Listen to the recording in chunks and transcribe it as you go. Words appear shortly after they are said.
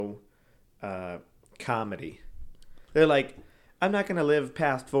comedy. They're like, I'm not going to live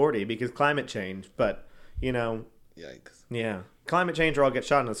past 40 because climate change, but, you know, Yikes. yeah. Climate change or I'll get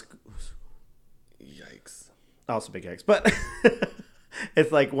shot in a Yikes. also big X. But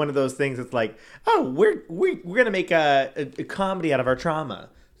it's like one of those things. It's like, oh, we're going to make a comedy out of our trauma.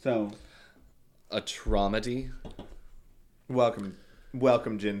 So A traumedy? welcome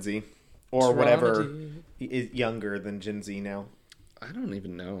Gen Z. Or whatever is younger than Gen Z now. I don't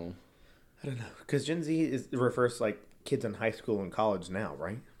even know. I don't know. Because Gen Z refers to like kids in high school and college now,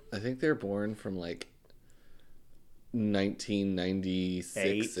 right? I think they're born from like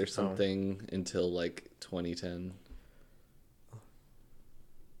 1996 or something until like 2010.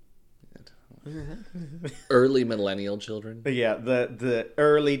 Early millennial children. Yeah, the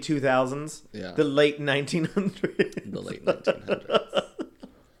early 2000s. Yeah. The late 1900s. The late 1900s.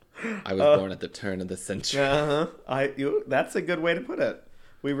 I was born at the turn of the century. That's a good way to put it.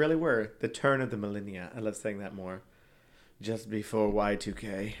 We really were. The turn of the millennia. I love saying that more. Just before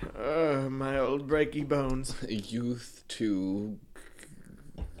Y2K. My old breaky bones. Youth to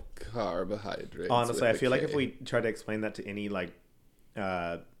carbohydrates. Honestly, I feel like if we tried to explain that to any, like,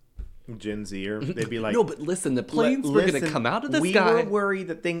 Gen Zer, they'd be like... No, but listen, the planes were going to come out of the sky. We were worried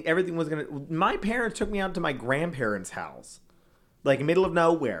that everything was going to... My parents took me out to my grandparents' house. Like, middle of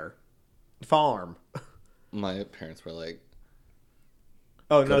nowhere. Farm. My parents were like...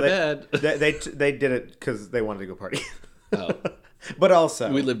 Oh, no, bed. they did it because they wanted to go party. Oh. But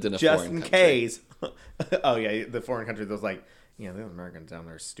also... We lived in a just foreign in country. case... Oh, yeah, the foreign country that was like, yeah, the Americans down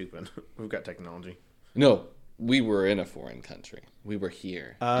there are stupid. We've got technology. No, we were in a foreign country. We were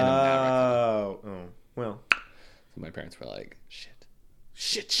here in America. Oh, well... So my parents were like, shit.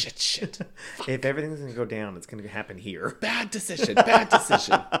 If everything's going to go down, it's going to happen here. Bad decision.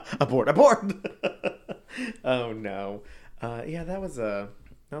 Abort. Oh, no. Yeah, that was a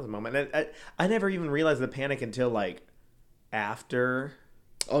moment. And I never even realized the panic until, like, after.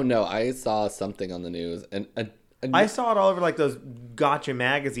 Oh, no, I saw something on the news. And I saw it all over, like, those gotcha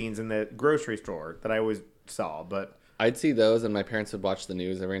magazines in the grocery store that I always saw, but... I'd see those, and my parents would watch the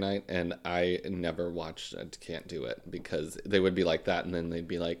news every night, and I never watched it. Can't do it, because they would be like that, and then they'd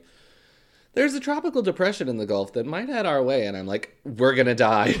be like, there's a tropical depression in the Gulf that might head our way, and I'm like, we're gonna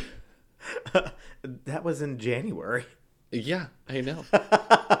die. That was in January. Yeah, I know.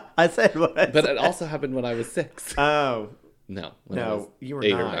 I said what I But said. it also happened when I was 6. Oh. No, You were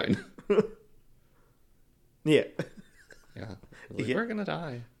 8 9. or 9. Yeah. Yeah. Like, Yeah. we're gonna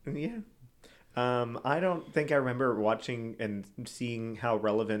die. Yeah. I don't think I remember watching and seeing how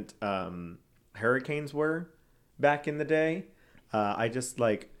relevant hurricanes were back in the day. I just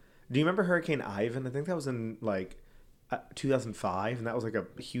like, do you remember Hurricane Ivan? I think that was in like 2005, and that was like a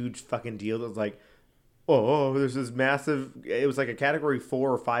huge fucking deal. That was like, oh, there's this massive. It was like a Category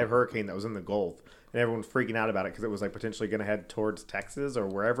 4 or 5 hurricane that was in the Gulf, and everyone was freaking out about it because it was like potentially going to head towards Texas or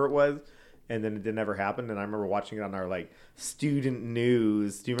wherever it was. And then it didn't ever happen. And I remember watching it on our like student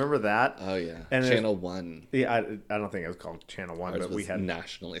news. Do you remember that? Oh yeah, And Channel 1. Yeah, I don't think it was called Channel 1, Ours but we was had...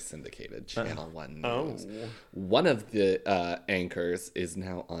 nationally syndicated. Channel 1 News. Oh. One of the anchors is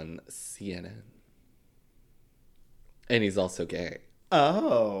now on CNN. And he's also gay.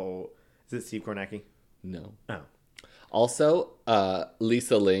 Oh. Is it Steve Kornacki? No. Oh. Also,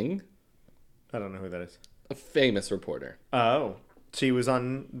 Lisa Ling, I don't know who that is. a famous reporter. Oh. She was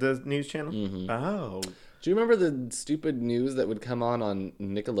on the news channel? Mm-hmm. Oh. Do you remember the stupid news that would come on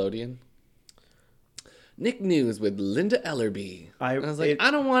Nickelodeon? Nick News with Linda Ellerby. I was like,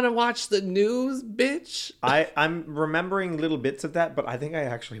 I don't want to watch the news, bitch. I'm remembering little bits of that, but I think I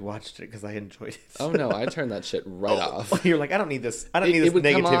actually watched it because I enjoyed it. Oh, no, I turned that shit right off. You're like, I don't need this. I don't need this it would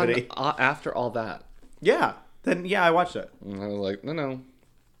negativity. Come on after all that. Yeah. Then, yeah, I watched it. And I was like, no.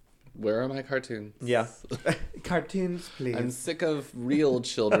 Where are my cartoons? Yeah. Cartoons, please. I'm sick of real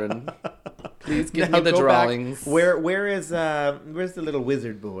children. Please give Now me the go drawings. Back. Where's the little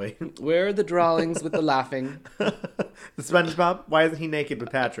wizard boy? Where are the drawings with the laughing? The SpongeBob? Why isn't he naked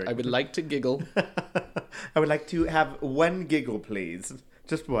with Patrick? I would like to giggle. I would like to have one giggle, please.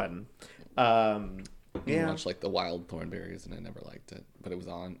 Just one. I Yeah. watched like the Wild Thornberries, and I never liked it, but it was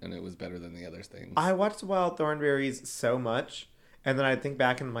on, and it was better than the other things. I watched Wild Thornberries so much, and then I think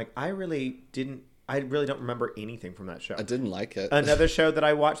back and I'm like, I really don't remember anything from that show. I didn't like it. Another show that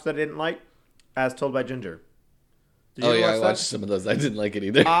I watched that I didn't like, As Told by Ginger. Did Oh you yeah, watch I that? watched some of those. I didn't like it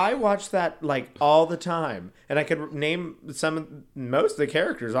either. I watched that like all the time, and I could name most of the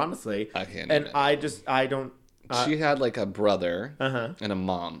characters honestly. I can't. And even. I don't. She had like a brother Uh-huh. and a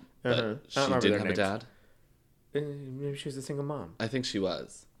mom, but I don't she remember didn't their have names. a dad. Maybe she was a single mom. I think she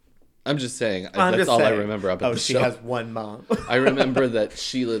was. I'm just saying. I'm That's just all I saying. remember about Oh, the she show. has one mom. I remember that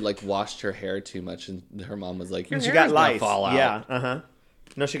Sheila like washed her hair too much, and her mom was like, "Your And she hair got is gonna lice. fall out." Yeah.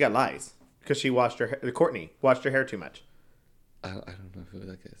 No, she got lice because she washed her hair. Courtney washed her hair too much. I don't know who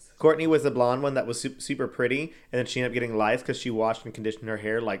that is. Courtney was the blonde one that was super pretty, and then she ended up getting lice because she washed and conditioned her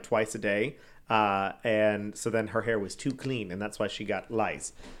hair like twice a day. And so then her hair was too clean, and that's why she got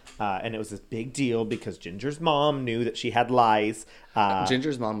lice. And it was this big deal because Ginger's mom knew that she had lice.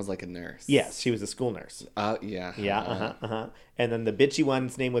 Ginger's mom was like a nurse. Yes, she was a school nurse. Yeah. Yeah, And then the bitchy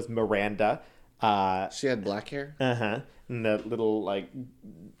one's name was Miranda. She had black hair. And the little like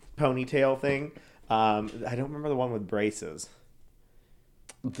ponytail thing. I don't remember the one with braces.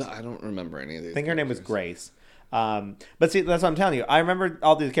 I don't remember any of these. I think her name was Grace. But see, that's what I'm telling you. I remember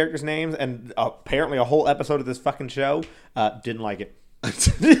all these characters' names, and apparently a whole episode of this fucking show. Didn't like it.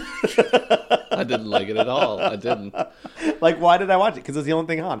 I didn't like it at all. I didn't. Like, why did I watch it? Because it's the only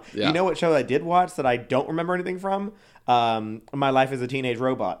thing on. Yeah. You know what show I did watch that I don't remember anything from? My Life as a Teenage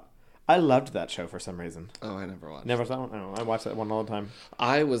Robot. I loved that show for some reason. Oh, I never watched. Never saw it. No, I watched that one all the time.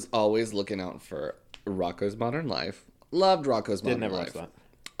 I was always looking out for Rocko's Modern Life. Loved Rocko's Modern Did never Life. watch that.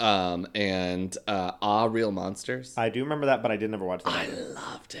 And Real Monsters. I do remember that, but I did never watch that. I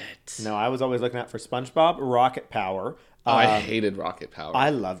loved it. No, I was always looking out for SpongeBob, Rocket Power. I hated Rocket Power. I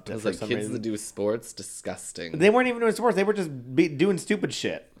loved it I was for like, some kids reason. that do sports, disgusting. They weren't even doing sports. They were just doing stupid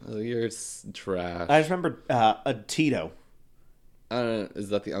shit. Oh, you're trash. I just remember a Tito. Is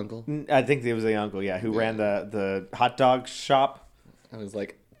that the uncle? I think it was the uncle, who ran the hot dog shop. I was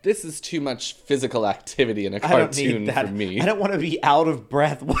like, this is too much physical activity in a I don't cartoon need that. for me. I don't want to be out of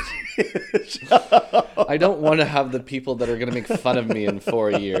breath watching this I don't want to have the people that are going to make fun of me in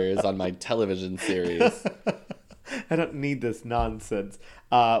 4 years on my television series. I don't need this nonsense.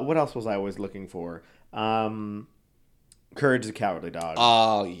 What else was I always looking for? Courage the Cowardly Dog.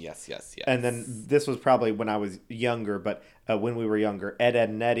 Oh, yes. And then this was probably when I was younger, but when we were younger, Ed, Ed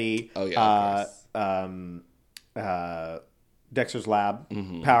and Eddie. Oh, yeah, Dexter's Lab,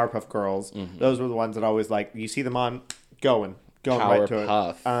 Mm-hmm. Powerpuff Girls. Those were the ones that always like you see them on going right to it.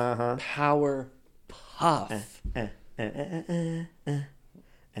 Powerpuff.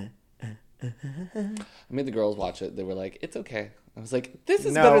 I made the girls watch it. They were like, "It's okay." I was like, "This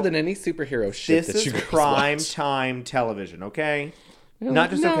is No. better than any superhero shit This that you is girls prime watch." time television, okay? They're Not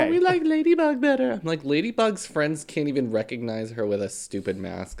like, just no, okay. we like Ladybug better. I'm like, Ladybug's friends can't even recognize her with a stupid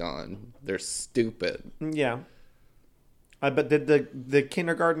mask on. They're stupid. Yeah. But did the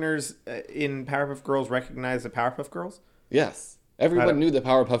kindergartners in Powerpuff Girls recognize the Powerpuff Girls? Yes, everyone knew the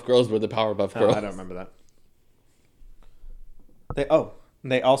Powerpuff Girls were the Powerpuff Girls. I don't remember that.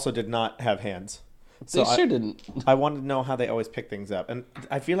 They also did not have hands. They sure didn't. I wanted to know how they always pick things up. And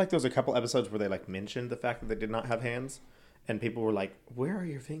I feel like there was a couple episodes where they like mentioned the fact that they did not have hands. And people were like, where are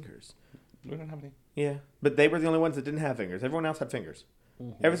your fingers? We don't have any. Yeah. But they were the only ones that didn't have fingers. Everyone else had fingers.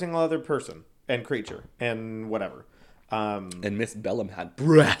 Mm-hmm. Every single other person and creature and whatever. And Miss Bellum had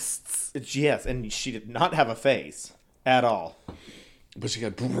breasts. Yes, and she did not have a face at all. But she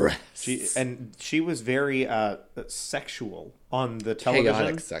had breasts. She was very sexual on the television.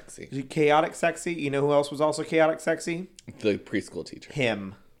 Chaotic sexy. Chaotic sexy. You know who else was also chaotic sexy? The preschool teacher.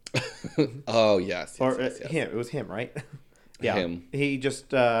 Him. Oh, yes. Him. It was him, right? Yeah. Him. He just...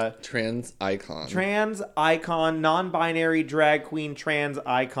 Trans icon. trans icon, non-binary drag queen trans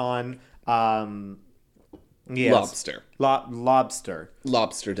icon. Yes. Lobster. Lobster.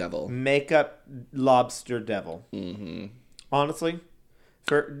 Lobster devil. Makeup lobster devil. Mm-hmm. Honestly,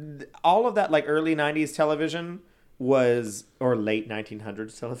 for all of that, like early 90s television was, or late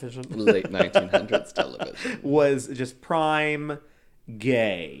 1900s television. Late 1900s television. Was just prime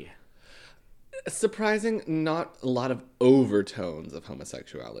gay. Surprising, not a lot of overtones of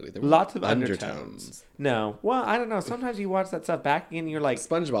homosexuality. There were Lots of undertones. No. Well, I don't know. Sometimes you watch that stuff back and you're like...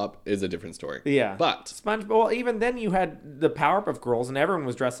 SpongeBob is a different story. Yeah. But SpongeBob, well, even then you had the Powerpuff Girls and everyone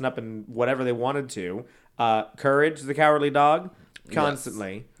was dressing up in whatever they wanted to. Courage, the Cowardly Dog,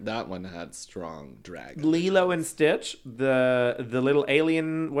 constantly. Yes, that one had strong drag. Lilo and Stitch, the little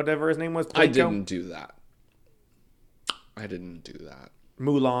alien, whatever his name was. Plinko. I didn't do that.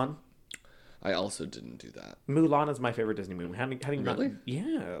 Mulan. I also didn't do that. Mulan is my favorite Disney movie. How do you Really? not?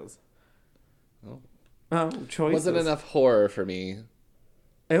 Yes. Oh. Choices. Wasn't enough horror for me.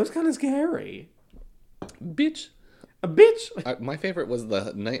 It was kind of scary. Bitch. A bitch. My favorite was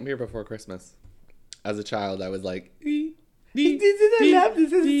The Nightmare Before Christmas. As a child, I was like... I love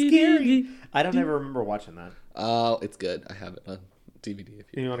this. This is scary. I don't ever remember watching that. Oh, it's good. I have it on DVD. If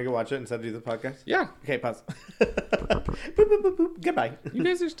you... You want to go watch it instead of do the podcast? Yeah. Okay, pause. Boop, boop, boop, boop. Goodbye. You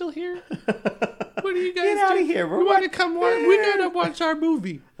guys are still here? What what are you guys Get out of doing? here. We want to come watch. We gotta watch our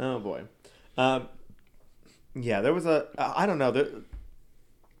movie. Oh boy. Yeah, there was I don't know.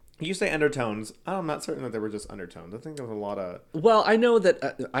 You say undertones. I'm not certain that they were just undertones. I think there was a lot of. Well, I know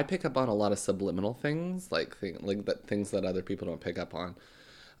that I pick up on a lot of subliminal things, like things that other people don't pick up on.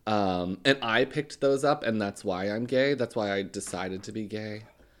 And I picked those up, and that's why I'm gay. That's why I decided to be gay.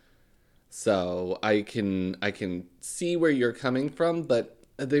 So I can see where you're coming from, but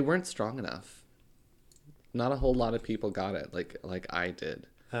they weren't strong enough. Not a whole lot of people got it like I did.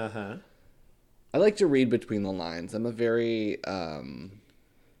 Uh-huh. I like to read between the lines. I'm a very In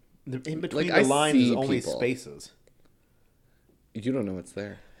between like, the I lines is see only people. spaces. You don't know what's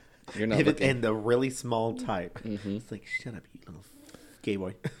there. You're not If it's looking. in the really small type. It's like, shut up, you little gay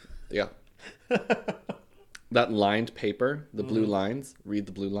boy. Yeah. That lined paper, the blue lines, read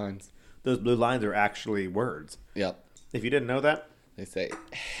the blue lines. Those blue lines are actually words. Yep. If you didn't know that, They say,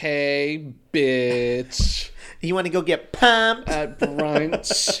 hey, bitch, you want to go get pumped? at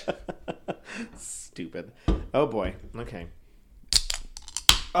brunch. Stupid. Oh boy. Okay.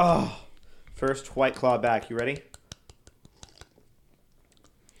 Oh, first White Claw back. You ready?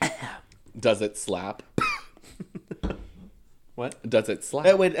 Does it slap? What? Does it slap?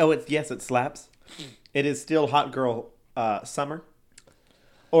 Oh wait. Oh, yes, it slaps. It is still hot girl summer.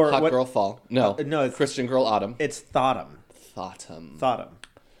 Or Hot what? girl fall. No. No, it's Christian girl autumn. It's Thottum. Autumn. Thottum.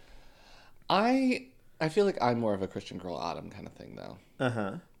 I feel like I'm more of a Christian girl autumn kind of thing, though.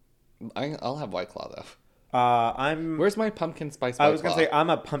 Uh-huh. I'll have White Claw, though. I'm. Where's my pumpkin spice White I was gonna Claw? say I'm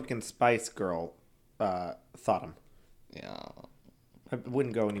a pumpkin spice girl. Thottum. Yeah. I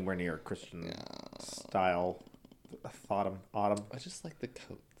wouldn't go anywhere near Christian style. Thottum. Autumn. I just like the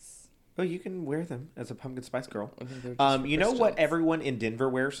coats. Oh, you can wear them as a pumpkin spice girl. I mean, they're just for You know what Christians. everyone in Denver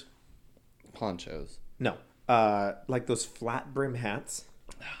wears? Ponchos. No. Like those flat brim hats.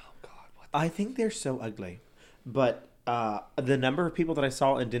 Oh, God. What? I think they're so ugly. But the number of people that I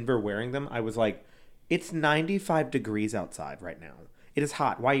saw in Denver wearing them, I was like, it's 95 degrees outside right now. It is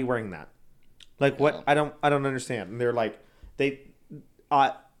hot. Why are you wearing that? Like what? Yeah. I don't understand. And they're like they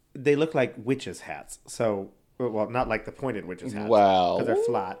look like witches' hats. So well, not like the pointed witches' hats. Wow. Because they're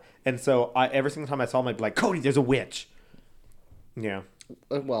flat. And so every single time I saw them, I'd be like, Cody, there's a witch. Yeah.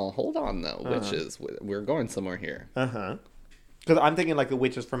 Well, hold on, though. Witches. We're going somewhere here. Uh-huh. Because I'm thinking like the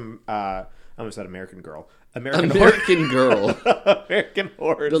witches from I almost said American Girl. American Girl. American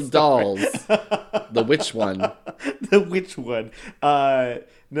Horror The Story. dolls. The witch one. The witch one.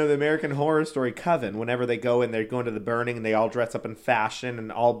 No, the American Horror Story Coven. Whenever they go and they're going to the burning and they all dress up in fashion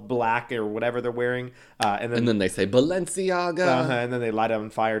and all black or whatever they're wearing, and And then they say Balenciaga. and then they light it on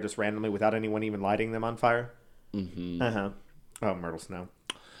fire just randomly without anyone even lighting them on fire. Mm-hmm. Oh, Myrtle Snow.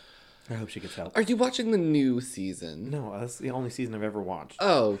 I hope she gets help. Are you watching the new season? No, that's the only season I've ever watched.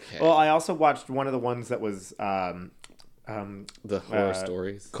 Oh, okay. Well, I also watched one of the ones that was the horror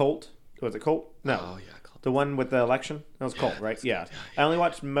stories. Colt. Was it Colt? No. Oh, yeah. Cool. The one with the election? That was Colt, right? Yeah. I only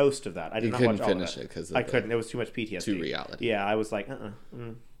watched most of that. I did You not couldn't watch all finish of it because I couldn't. It was too much PTSD. too reality. Yeah, I was like,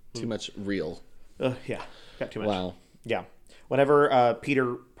 Too much real. yeah, got too much. Wow. Yeah. Whenever Evan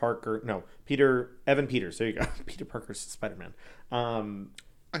Peters, there you go. Peter Parker's Spider-Man.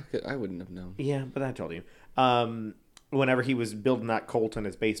 I wouldn't have known. Yeah, but I told you. Whenever he was building that Colt in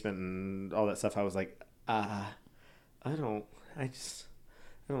his basement and all that stuff, I was like, I don't like this.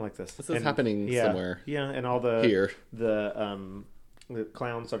 This is happening somewhere. Yeah, and all the Here. the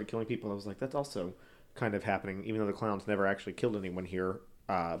clowns started killing people. I was like, that's also kind of happening, even though the clowns never actually killed anyone here.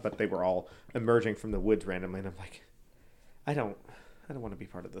 But they were all emerging from the woods randomly, and I'm like, I don't want to be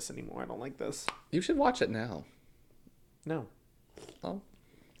part of this anymore. I don't like this. You should watch it now. No. Oh.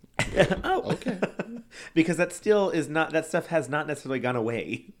 Oh, Okay. Because that stuff has not necessarily gone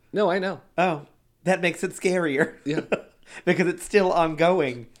away. No, I know. Oh, that makes it scarier. Yeah. Because it's still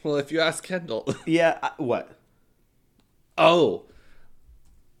ongoing. Well, if you ask Kendall. Yeah. What? Oh.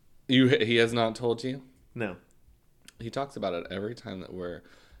 He has not told you? No. He talks about it every time that we're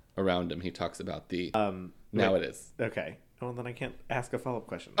around him. He talks about the now wait. it is. Okay. Well, then I can't ask a follow-up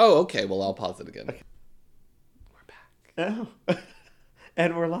question. Oh, okay. Well, I'll pause it again. Okay. We're back. Oh.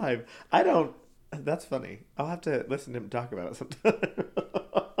 And we're live. That's funny. I'll have to listen to him talk about it sometime.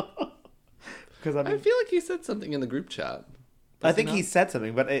 Because I feel like he said something in the group chat. I think he said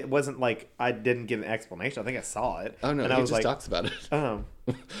something, but it wasn't like I didn't give an explanation. I think I saw it. Oh no, and I he was just like, talks about it. oh.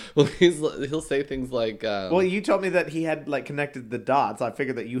 Well, he'll say things like, Well, you told me that he had like connected the dots. I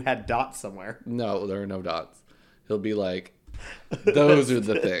figured that you had dots somewhere. no, there are no dots. He'll be like, those are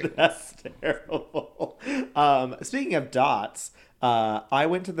the things. That's terrible. Speaking of dots, I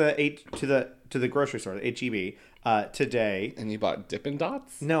went to the grocery store, the HEB, today. And you bought Dippin'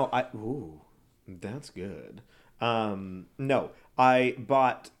 Dots? No, That's good. No, I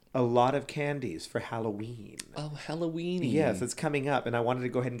bought a lot of candies for Halloween. Oh, Halloween. Yes, it's coming up, and I wanted to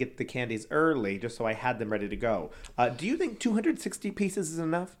go ahead and get the candies early just so I had them ready to go. Do you think 260 pieces is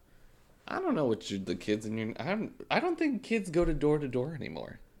enough? I don't know what the kids in your. I don't think kids go to door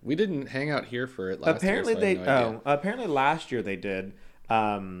anymore. We didn't hang out here for it last Apparently year. So I have no idea. apparently last year they did.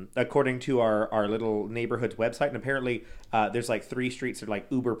 According to our little neighborhood's website, and apparently there's like 3 streets that are like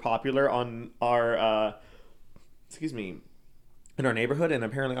uber popular on our in our neighborhood, and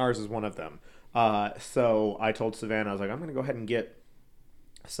apparently ours is one of them. So I told Savannah, I was like, I'm gonna go ahead and get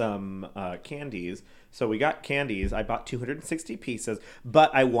some candies. So we got candies. I bought 260 pieces,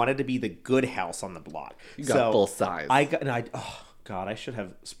 but I wanted to be the good house on the block. You got full size. Oh God, I should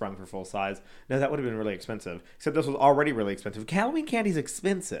have sprung for full size. No, that would have been really expensive. Except this was already really expensive. Halloween candy's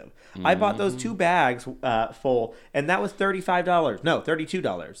expensive. I bought those 2 bags full, and that was $35. No,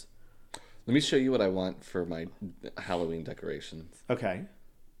 $32. Let me show you what I want for my Halloween decorations. Okay.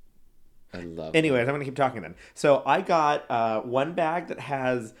 I love. Anyways, I'm gonna keep talking then. So I got 1 bag that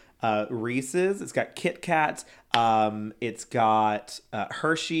has Reese's. It's got Kit Kats. It's got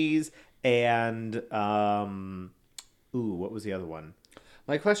Hershey's and what was the other one?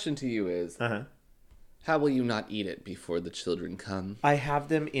 My question to you is, Uh-huh. how will you not eat it before the children come? I have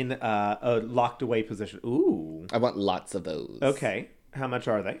them in a locked away position. Ooh. I want lots of those. Okay. How much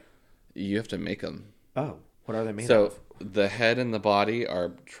are they? You have to make them. Oh, what are they made So of? the head and the body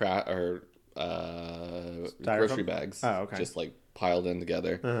are grocery bags. Oh, okay. Just like piled in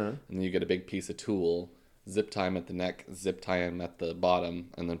together, and then you get a big piece of tulle, zip tie them at the neck, zip tie them at the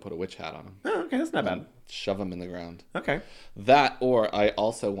bottom, and then put a witch hat on them. Oh, okay, that's not bad. Shove them in the ground. Okay. That, or I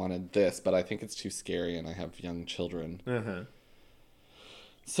also wanted this, but I think it's too scary, and I have young children. Uh-huh.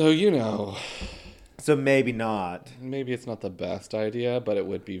 So So maybe not. maybe it's not the best idea, but it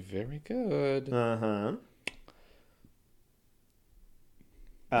would be very good. Uh-huh.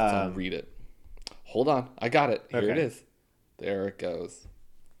 I'll read it. Hold on, I got it. Here it Okay. is. There it goes.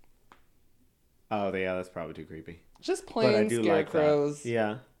 Oh, yeah, that's probably too creepy. Just But I plain do scarecrows. like that.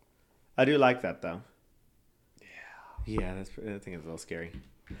 Yeah. I do like that, though. Yeah, I think it's a little scary.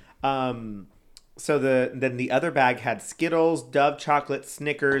 So then the other bag had Skittles, Dove chocolate,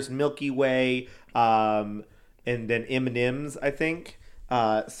 Snickers, Milky Way, and then M&Ms, I think.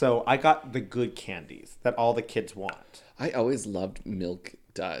 So I got the good candies that all the kids want. I always loved Milk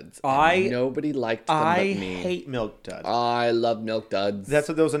Duds. Nobody liked them but me. I hate Milk Duds. I love Milk Duds.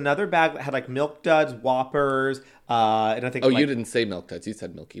 So there was another bag that had like Milk Duds, Whoppers, and I think. Oh, like, you didn't say Milk Duds. You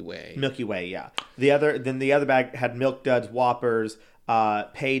said Milky Way. Milky Way, yeah. The other bag had Milk Duds, Whoppers,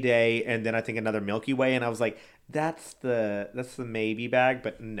 Payday, and then I think another Milky Way, and I was like, that's the maybe bag,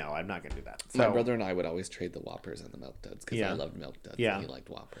 but no, I'm not gonna do that. So, My brother and I would always trade the Whoppers and the Milk Duds because Yeah. I loved Milk Duds Yeah. and he liked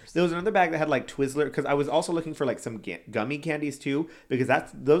Whoppers. there was another bag that had like Twizzler, because I was also looking for like some gummy candies too, because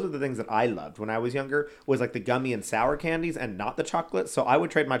those are the things that I loved when I was younger, was like the gummy and sour candies and not the chocolate. So I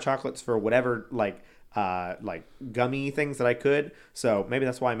would trade my chocolates for whatever like gummy things that I could. So maybe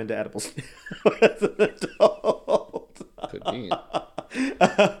that's why I'm into edibles as an adult. Could be.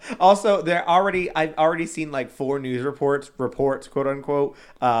 Also, I've already seen like 4 news reports, quote unquote,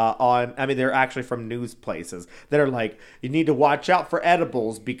 they're actually from news places that are like, you need to watch out for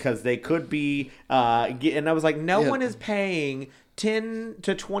edibles because they could be, and I was like, no one is paying $10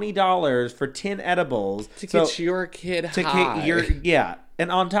 to $20 for 10 edibles To get your kid high.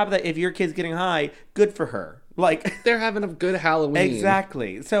 and on top of that, if your kid's getting high, good for her. Like, They're having a good Halloween.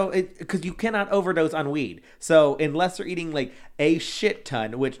 exactly. So because you cannot overdose on weed. So unless they're eating like a shit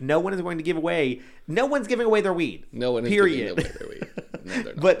ton, which no one is going to give away, no one's giving away their weed. No one is period. giving away their weed. No,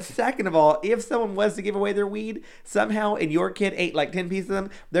 they're not. But second of all, if someone was to give away their weed somehow, and your kid ate like 10 pieces of them,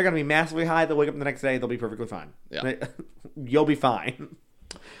 they're gonna be massively high. They'll wake up the next day, they'll be perfectly fine. Yeah. You'll be fine.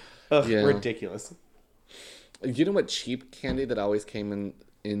 Ugh, Yeah. ridiculous. You know what cheap candy that always came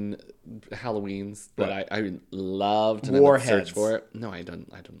in Halloweens that I loved and I would Warheads. search for it? No, I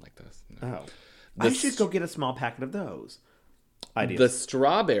don't like those. No. Oh, I should go get a small packet of those. The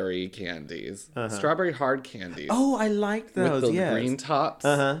strawberry candies, strawberry hard candies. Oh, I like those. with the yes. green tops.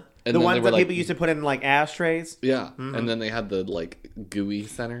 The And then ones they that were people used to put in like ashtrays. Yeah, and then they had the like gooey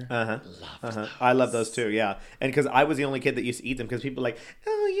center. I love those too. Yeah, and because I was the only kid that used to eat them, because people were like,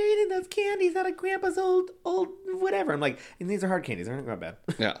 oh, you're eating those candies out of Grandpa's old whatever. I'm like, and these are hard candies. They're not going bad.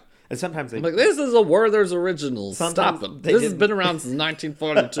 Yeah. And sometimes they... I'm like, this is a Werther's Original. Sometimes Stop it. they This has didn't- been around since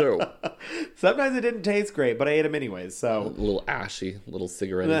 1942. Sometimes it didn't taste great, but I ate them anyways, A so... little ashy, little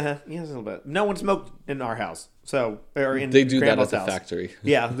cigarette. Yeah, just a little bit. No one smoked in our house, so... Or in They do that Grandma's at the house. factory.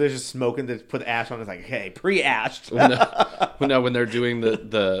 Yeah, they're just smoking. They put ash on. It's like, hey, pre-ashed. When they're doing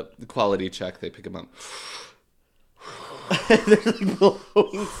the quality check, they pick them up. There's like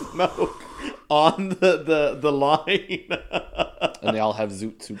blowing smoke on the line. And they all have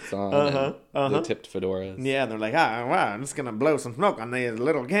zoot suits on and the tipped fedoras. Yeah, they're like, wow, I'm just gonna blow some smoke on these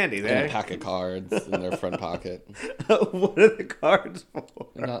little candies, And a eh? pack of cards in their front pocket. What are the cards for?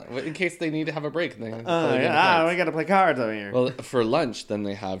 In case they need to have a break. And they play Oh, a game of yeah, cards. we gotta play cards over here. Well, for lunch, then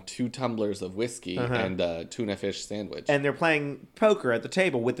they have 2 tumblers of whiskey and a tuna fish sandwich. And they're playing poker at the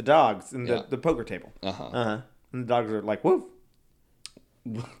table with the dogs in Yeah. the poker table. Uh-huh. And the dogs are like, woof.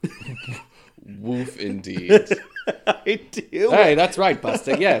 Woof indeed. I do. Hey, that's right,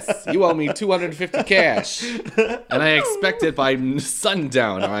 Buster. Yes, you owe me 250 cash. And I expect it by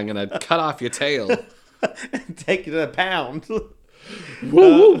sundown or I'm going to cut off your tail. Take it to the pound.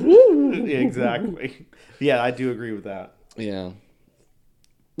 Exactly. Yeah, I do agree with that. Yeah.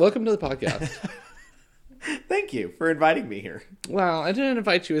 Welcome to the podcast. Thank you for inviting me here. Well, I didn't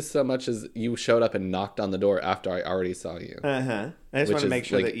invite you as so much as you showed up and knocked on the door after I already saw you. I just Which want to is, make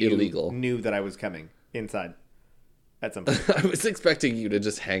sure like, that you illegal. knew that I was coming inside at some point. I was expecting you to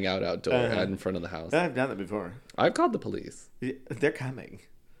just hang out outdoor in front of the house. I've done that before. I've called the police. They're coming.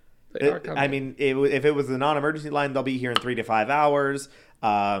 They are coming. I mean, if it was a non-emergency line, they'll be here in 3 to 5 hours.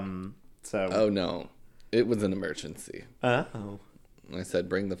 So. Oh, no. It was an emergency. Oh. I said,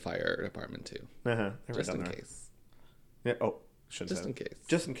 bring the fire department too. Just in case. Yeah. Oh, shouldn't Just say in that. case.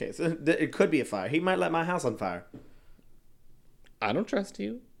 Just in case. It could be a fire. He might let my house on fire. I don't trust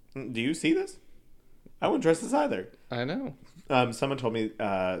you. Do you see this? I wouldn't trust this either. I know. Someone told me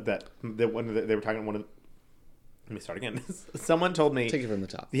that they were talking to one of. Let me start again. Someone told me. Take it from the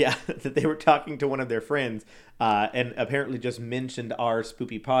top. Yeah, that they were talking to one of their friends, and apparently just mentioned our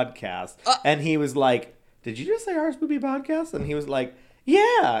Spoopy podcast, and he was like, "Did you just say our Spoopy podcast?" And he was like,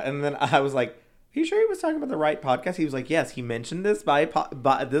 "Yeah," and then I was like, "Are you sure he was talking about the right podcast?" He was like, "Yes, he mentioned this by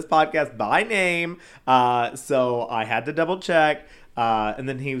this podcast by name," so I had to double check, and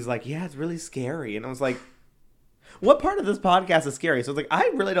then he was like, "Yeah, it's really scary," and I was like, what part of this podcast is scary? So I was like,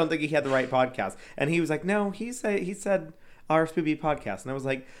 I really don't think he had the right podcast. And he was like, no, he said our Spoopy podcast. And I was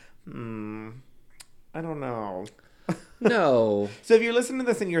like, I don't know. No. So if you're listening to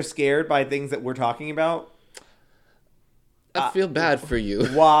this and you're scared by things that we're talking about, I feel bad for you.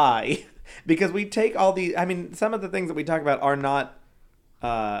 why? Because we take all the, I mean, some of the things that we talk about are not,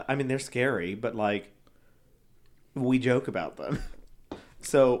 I mean, they're scary, but like, we joke about them.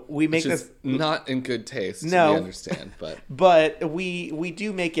 So we make Which is this not in good taste. No. We understand, but we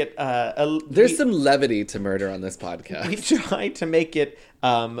do make it. There's some levity to murder on this podcast. We try to make it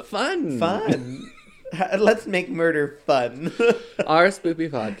Fun. Let's make murder fun. Our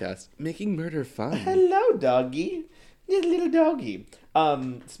Spoopy podcast, making murder fun. Hello, doggy. Little doggy.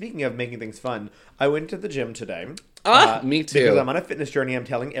 Speaking of making things fun, I went to the gym today. Me too. Because I'm on a fitness journey. I'm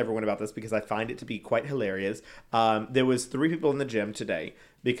telling everyone about this because I find it to be quite hilarious. There was 3 people in the gym today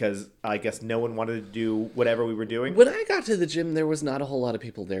because I guess no one wanted to do whatever we were doing. When I got to the gym, there was not a whole lot of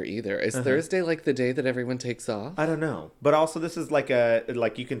people there either. Is Thursday like the day that everyone takes off? I don't know. But also this is like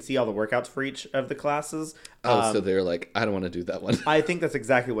you can see all the workouts for each of the classes. So they're like, I don't want to do that one. I think that's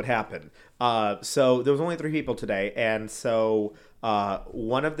exactly what happened. So there was only 3 people today, and so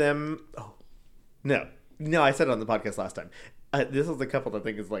one of them. Oh, no, I said it on the podcast last time. This is the couple that I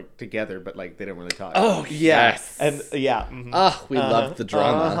think is like together, but like they don't really talk. Oh, yeah, yes. and yeah. We love the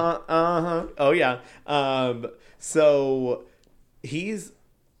drama. Oh yeah. So he's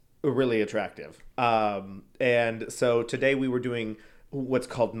really attractive. And so today we were doing what's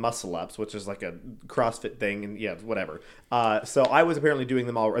called muscle ups, which is like a CrossFit thing, and yeah, whatever. So I was apparently doing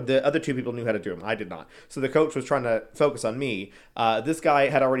them all. The other 2 people knew how to do them. I did not. So the coach was trying to focus on me. This guy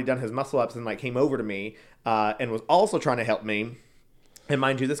had already done his muscle ups and like came over to me and was also trying to help me. And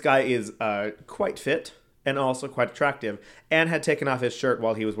mind you, this guy is quite fit and also quite attractive, and had taken off his shirt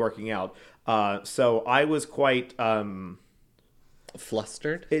while he was working out. So I was quite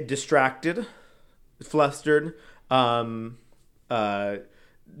Flustered? distracted, flustered.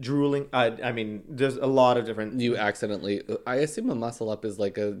 Drooling. I mean, there's a lot of different. You accidentally... I assume a muscle up is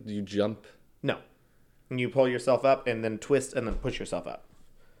like you jump... No. You pull yourself up and then twist and then push yourself up.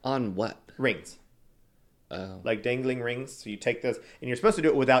 On what? Rings. Oh. Like dangling rings. So you take this, and you're supposed to do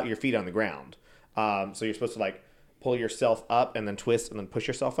it without your feet on the ground. So you're supposed to like pull yourself up and then twist and then push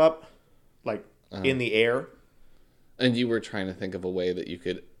yourself up, like in the air. And you were trying to think of a way that you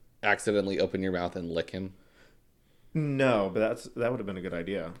could accidentally open your mouth and lick him. No, but that would have been a good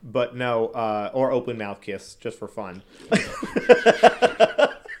idea. But no, or open mouth kiss just for fun.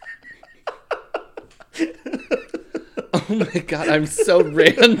 Oh my god, I'm so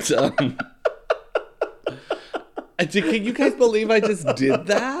random. Can you guys believe I just did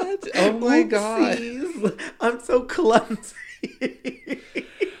that? Oh my god. I'm so clumsy.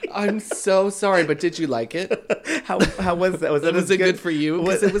 I'm so sorry, but did you like it? How was that? Was it good for you?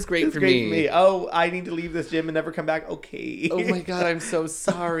 Because it was great for me. Oh, I need to leave this gym and never come back. Okay. Oh my god, I'm so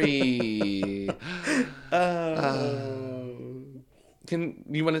sorry. Can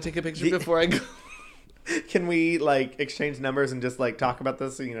you want to take a picture before I go? Can we like exchange numbers and just like talk about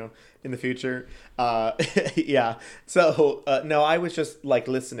this, in the future? Yeah. So no, I was just like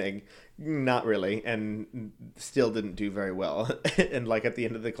listening, not really, and still didn't do very well. And like at the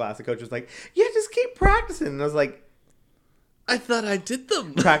end of the class, the coach was like, "Yeah, just keep practicing." And I was like, I thought I did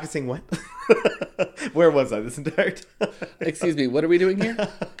them. "Practicing what?" Where was I this entire time? Excuse me, what are we doing here?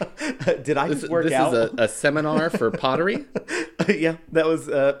 Did I just work out? This is a seminar for pottery? Yeah, that was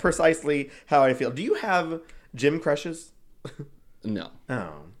precisely how I feel. Do you have gym crushes? No.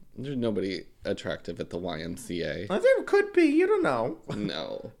 Oh. There's nobody attractive at the YMCA. There could be. You don't know.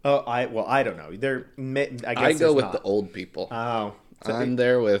 No. Oh, I don't know. I go with the old people. Oh. So I'm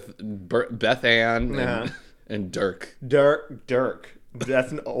there with Beth Ann and Dirk. Dirk.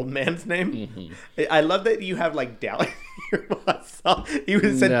 That's an old man's name. Mm-hmm. I love that you have like doubt in your muscle.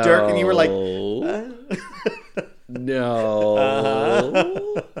 You said Dirk and you were like,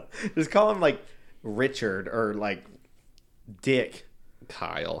 no. Just call him like Richard or like Dick.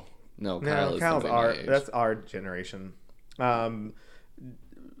 Kyle. No, Kyle's that's our generation.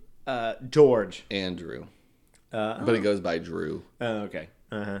 George. Andrew. But he goes by Drew. Oh, okay.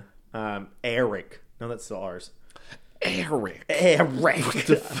 Eric. No, that's still ours. Eric. I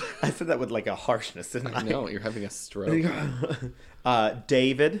said that with like a harshness, didn't I? No, you're having a stroke.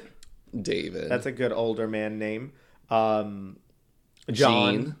 David. David. That's a good older man name.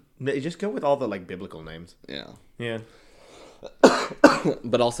 John. Just go with all the like biblical names. Yeah. Yeah.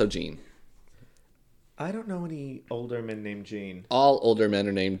 But also Gene. I don't know any older men named Gene. All older men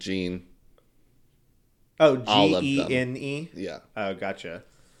are named Gene. Oh, Gene? Yeah. Oh, gotcha.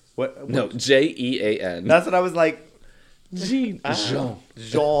 What? No, Jean. That's what I was like. Jean.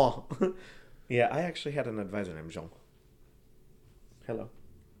 Jean. Yeah, I actually had an advisor named Jean. Hello.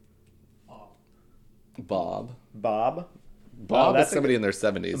 Bob. Bob is somebody in their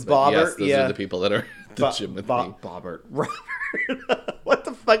 70s. Bobbert, yes, those are the people that are at the gym with me. Bobbert. Robert. What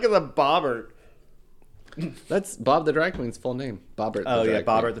the fuck is a Bobbert? That's Bob the drag queen's full name. Bobbert. Oh, yeah,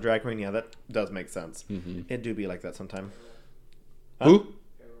 Bobbert the drag queen. Yeah, that does make sense. Mm-hmm. It do be like that sometime. Who?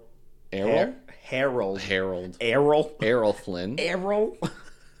 Errol? Harold. Errol Flynn. Errol.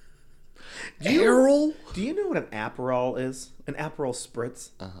 Errol? Do you know what an Aperol is? An Aperol spritz?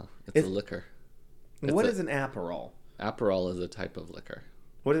 Uh-huh. It's a liquor. What is an Aperol? Aperol is a type of liquor.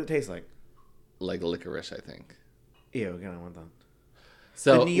 What does it taste like? Like licorice, I think. Ew, I don't want that.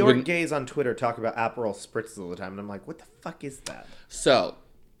 So the New York gays on Twitter talk about Aperol spritzes all the time, and I'm like, what the fuck is that? So,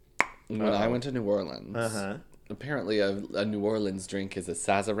 when I went to New Orleans, apparently a New Orleans drink is a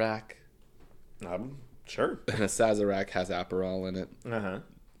Sazerac. Sure. And a Sazerac has Aperol in it. Uh-huh.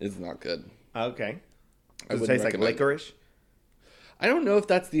 It's not good. Okay. Does it taste like licorice? I don't know if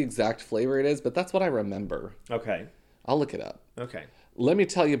that's the exact flavor it is, but that's what I remember. Okay. I'll look it up. Okay. Let me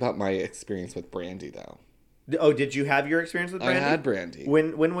tell you about my experience with brandy, though. Oh, did you have your experience with brandy? I had brandy.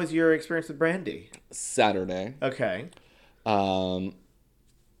 When was your experience with brandy? Saturday. Okay.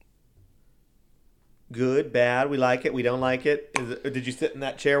 Good, bad, we like it, we don't like it. Did you sit in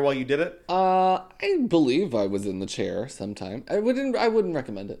that chair while you did it? I believe I was in the chair sometime. I wouldn't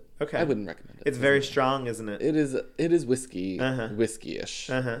recommend it. Okay. I wouldn't recommend it. It's very strong, isn't it? It is whiskey, whiskey-ish,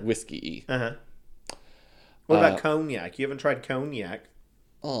 whiskey-y. What about cognac? You haven't tried cognac?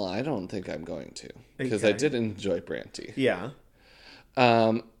 Oh, I don't think I'm going to, because I did enjoy brandy. Yeah.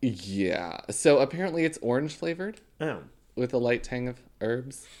 Yeah. So apparently it's orange flavored. Oh. With a light tang of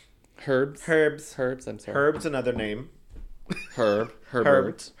herbs. Herbs. I'm sorry. Herb's another name.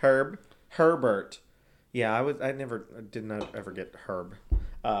 Herbert. Herbert. Yeah, I did not ever get Herb.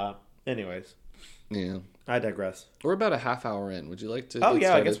 Anyways. Yeah. I digress. We're about a half hour in. Would you like to? Oh yeah,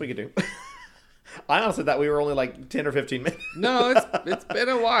 started? I guess we could do. I honestly thought we were only like 10 or 15 minutes. No, it's been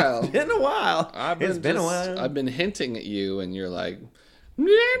a while. It's been a while. It's been a while. I've been hinting at you, and you're like, when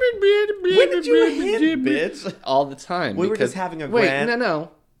did you hint, bitch? All the time. We were just having a Wait,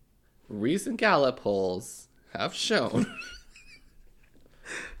 no. Recent Gallup polls have shown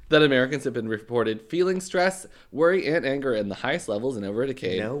that Americans have been reported feeling stress, worry, and anger in the highest levels in over a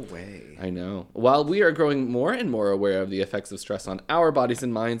decade. No way. I know. While we are growing more and more aware of the effects of stress on our bodies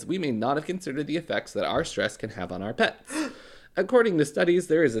and minds, we may not have considered the effects that our stress can have on our pets. According to studies,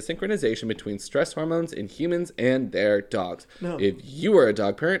 there is a synchronization between stress hormones in humans and their dogs. No. If you are a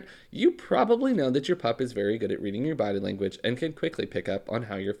dog parent, you probably know that your pup is very good at reading your body language and can quickly pick up on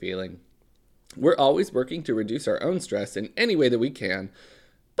how you're feeling. We're always working to reduce our own stress in any way that we can.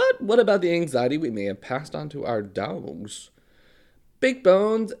 But what about the anxiety we may have passed on to our dogs? Baked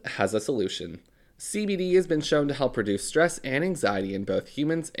Bones has a solution. CBD has been shown to help reduce stress and anxiety in both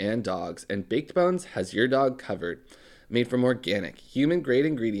humans and dogs, and Baked Bones has your dog covered. Made from organic, human-grade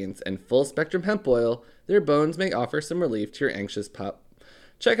ingredients and full-spectrum hemp oil, their bones may offer some relief to your anxious pup.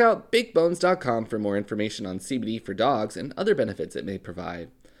 Check out bakedbones.com for more information on CBD for dogs and other benefits it may provide.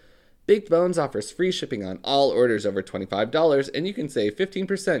 Baked Bones offers free shipping on all orders over $25, and you can save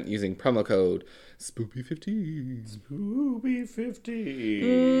 15% using promo code SPOOPY15.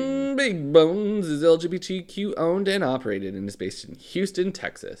 SPOOPY15. Baked Bones is LGBTQ owned and operated and is based in Houston,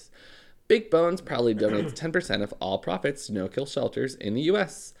 Texas. Baked Bones proudly donates 10% of all profits to no-kill shelters in the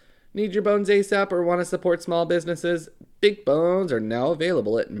U.S. Need your bones ASAP or want to support small businesses? Baked Bones are now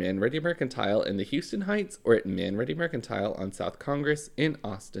available at Man Ready Mercantile in the Houston Heights or at Man Ready Mercantile on South Congress in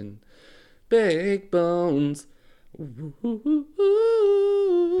Austin. Baked Bones. That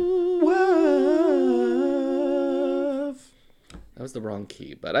was the wrong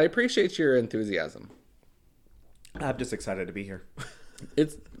key, but I appreciate your enthusiasm. I'm just excited to be here.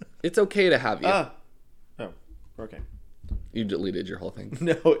 It's okay to have you. Oh, okay. You deleted your whole thing.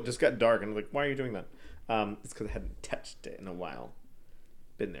 No, it just got dark, and I was like, why are you doing that? It's because I hadn't touched it in a while.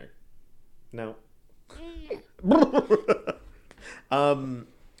 Been there. No.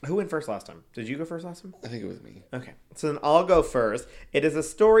 Who went first last time? Did you go first last time? I think it was me. Okay. So then I'll go first. It is a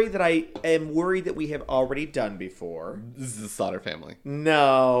story that I am worried that we have already done before. This is the Slaughter family.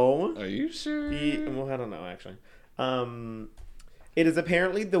 No. Are you sure? Well, I don't know, actually. It is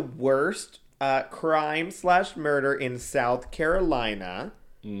apparently the worst crime/murder in South Carolina.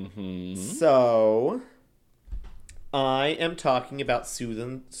 Mm-hmm. So, I am talking about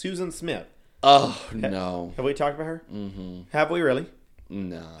Susan Smith. Oh, no. Have we talked about her? Mm-hmm. Have we really?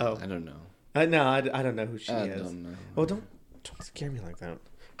 No, Oh. I don't know. No, I don't know who she is. I don't know. Well, don't scare me like that,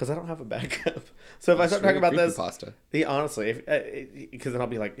 because I don't have a backup. So if I start talking about this, pasta. honestly, because then I'll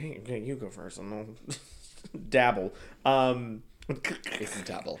be like, hey, you go first, and I'll dabble.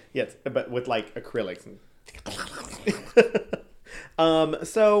 Dabble. Yes, but with like acrylics.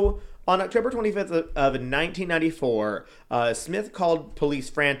 So on October 25th of 1994, Smith called police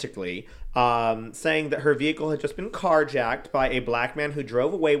frantically, saying that her vehicle had just been carjacked by a black man who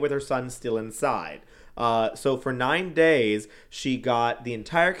drove away with her son still inside. So for 9 days, she got the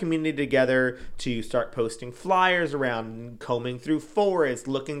entire community together to start posting flyers around, combing through forests,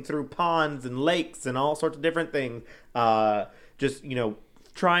 looking through ponds and lakes and all sorts of different things. Just,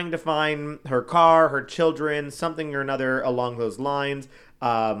 trying to find her car, her children, something or another along those lines.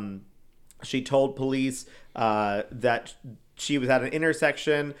 She told police that she was at an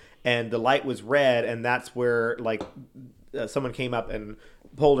intersection and the light was red, and that's where someone came up and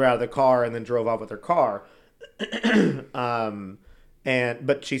pulled her out of the car and then drove off with her car.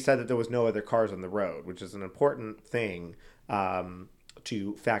 But she said that there was no other cars on the road, which is an important thing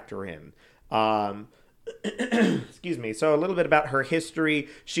to factor in. Excuse me. So a little bit about her history.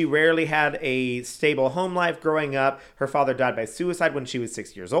 She rarely had a stable home life growing up. Her father died by suicide when she was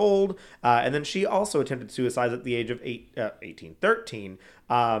 6 years old. And then she also attempted suicide at the age of 13.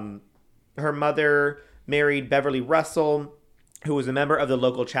 Her mother married Beverly Russell, who was a member of the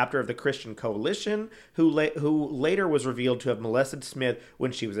local chapter of the Christian Coalition, who later was revealed to have molested Smith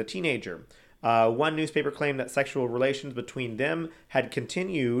when she was a teenager. One newspaper claimed that sexual relations between them had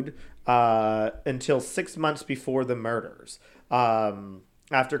continued until 6 months before the murders.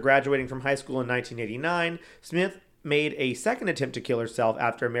 After graduating from high school in 1989, Smith made a second attempt to kill herself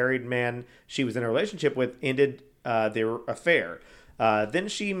after a married man she was in a relationship with ended their affair. Then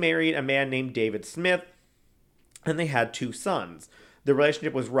she married a man named David Smith, and they had 2 sons. The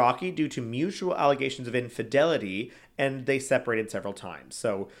relationship was rocky due to mutual allegations of infidelity, and they separated several times.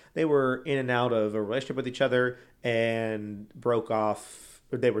 So they were in and out of a relationship with each other and broke off.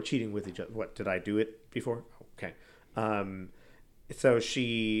 Or they were cheating with each other. What, did I do it before? Okay. So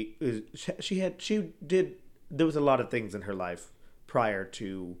there was a lot of things in her life prior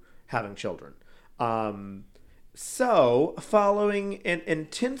to having children. So, following an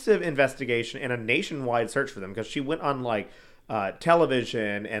intensive investigation and a nationwide search for them, because she went on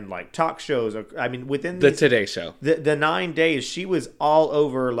television and like talk shows. I mean, within The Today Show. the 9 days, she was all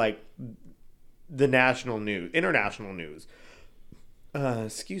over like the national news, international news.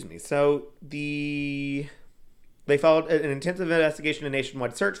 Excuse me. So they followed an intensive investigation and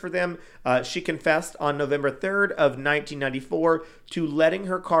nationwide search for them. She confessed on November 3rd of 1994 to letting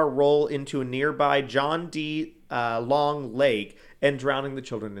her car roll into a nearby John D. Long Lake and drowning the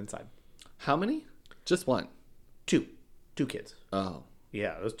children inside. How many? Just one. Two kids. Oh.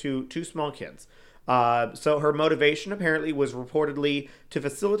 Yeah, those two small kids. So her motivation apparently was reportedly to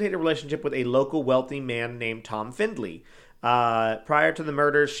facilitate a relationship with a local wealthy man named Tom Findley. Prior to the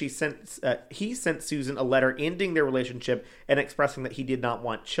murders, he sent Susan a letter ending their relationship and expressing that he did not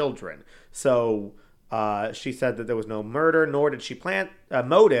want children. So she said that there was no murder, nor did she plan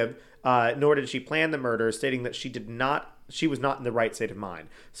motive, nor did she plan the murder, stating that she was not in the right state of mind.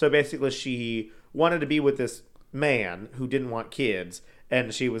 So basically, she wanted to be with this man who didn't want kids,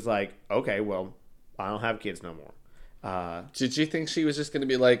 and she was like, okay, well, I don't have kids no more. Did you think she was just going to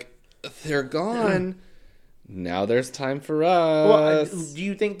be like, they're gone? Now there's time for us. Well, do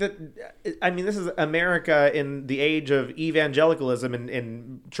you think that, I mean, this is America in the age of evangelicalism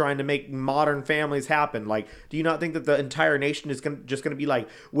and trying to make modern families happen. Like, do you not think that the entire nation is just going to be like,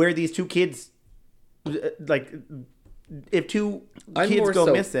 where are these two kids, like, if two kids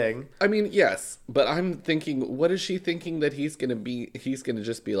go missing? I mean, yes, but I'm thinking, what is she thinking that he's going to be? He's going to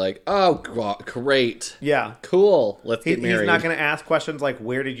just be like, oh, God, great. Yeah. Cool. Let's get married. He's not going to ask questions like,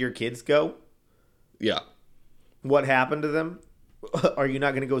 where did your kids go? Yeah. What happened to them? Are you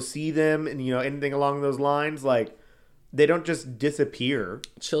not going to go see them? And, anything along those lines? Like, they don't just disappear.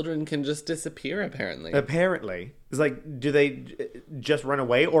 Children can just disappear, apparently. It's like, do they just run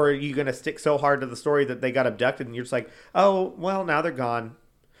away? Or are you going to stick so hard to the story that they got abducted and you're just like, oh, well, now they're gone.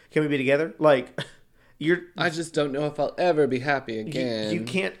 Can we be together? Like, I just don't know if I'll ever be happy again. You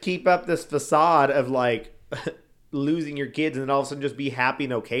can't keep up this facade of, like, losing your kids and then all of a sudden just be happy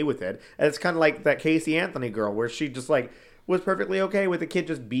and okay with it. And it's kind of like that Casey Anthony girl where she just like was perfectly okay with the kid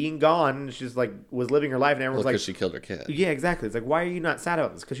just being gone and she's like was living her life and everyone's like, because she killed her kid. Yeah, exactly. It's like, why are you not sad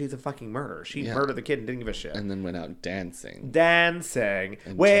about this? Because she's a fucking murderer. She murdered the kid and didn't give a shit. And then went out dancing.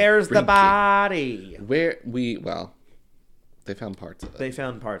 Where's the body? Well, they found parts of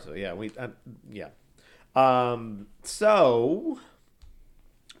it. Yeah. So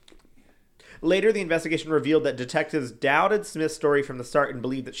later, the investigation revealed that detectives doubted Smith's story from the start and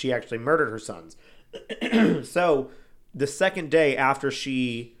believed that she actually murdered her sons. So, the second day after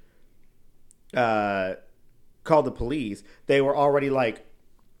she called the police, they were already like,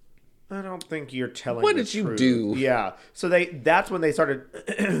 I don't think you're telling What the did you truth. do? Yeah. So that's when they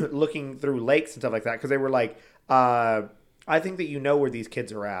started looking through lakes and stuff like that, because they were like, I think that you know where these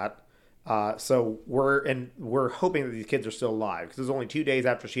kids are at. So we're hoping that these kids are still alive because it was only 2 days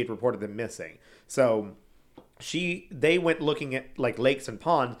after she had reported them missing. So they went looking at like lakes and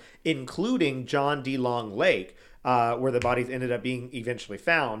ponds, including John D. Long Lake, where the bodies ended up being eventually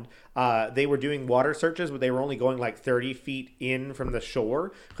found. They were doing water searches, but they were only going like 30 feet in from the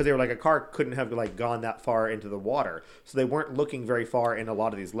shore because they were like, a car couldn't have like gone that far into the water. So they weren't looking very far in a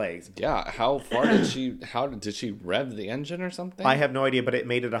lot of these lakes. Yeah. How far did she rev the engine or something? I have no idea, but it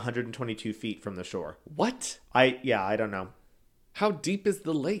made it 122 feet from the shore. What? I don't know. How deep is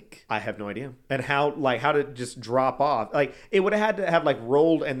the lake? I have no idea. And how did it just drop off? Like, it would have had to have, like,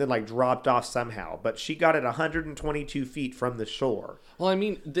 rolled and then, like, dropped off somehow. But she got it 122 feet from the shore. Well, I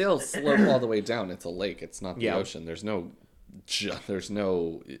mean, they'll slope all the way down. It's a lake. It's not the ocean. There's no,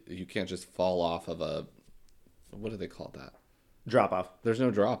 you can't just fall off of a, what do they call that? Drop off. There's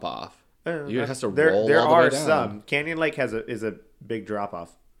no drop off. You have to roll there all the way down. are some. Canyon Lake is a big drop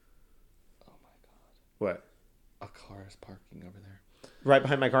off. Oh, my God. What? A car is parking over there. Right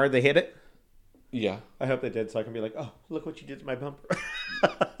behind my car, they hit it? Yeah. I hope they did, so I can be like, oh, look what you did to my bumper.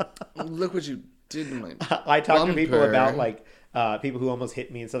 Look what you did to my I talk to people bumper. about, like, people who almost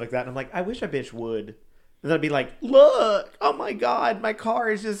hit me and stuff like that, and I'm like, I wish a bitch would. And then I'd be like, look, oh my God, my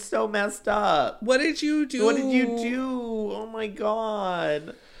car is just so messed up. What did you do? What did you do? Oh my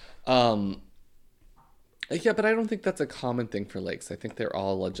God. Yeah, but I don't think that's a common thing for lakes. I think they're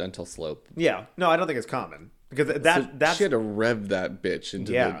all a gentle slope. Yeah. No, I don't think it's common. Because she had to rev that bitch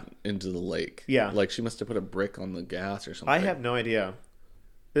into the lake. Yeah. Like she must have put a brick on the gas or something. I have no idea.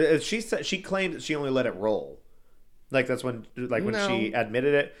 She claimed that she only let it roll. Like that's when she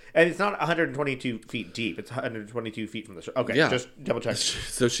admitted it. And it's not 122 feet deep. It's 122 feet from the shore. Okay, just double check.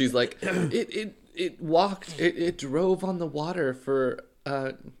 So she's like, it drove on the water for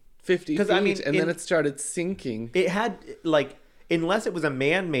 50 feet, and then it started sinking. unless it was a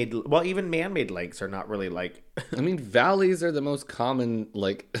man-made. Well, even man-made lakes are not really like. I mean, valleys are the most common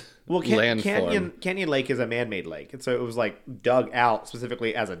Well, landform. Canyon Lake is a man-made lake, and so it was like dug out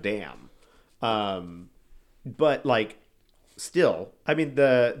specifically as a dam. But like, still, I mean,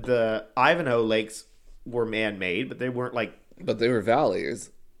 the Ivanhoe lakes were man-made, but they weren't like. But they were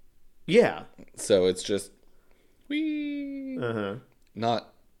valleys, Yeah. so it's just wee,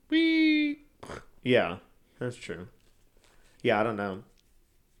 not wee. Yeah, that's true. Yeah, I don't know.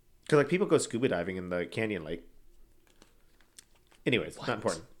 Because like people go scuba diving in the Canyon Lake. Anyways, not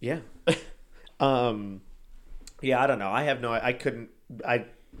important. Yeah. Yeah, I don't know. I have no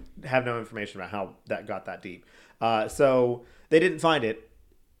information about how that got that deep. So they didn't find it,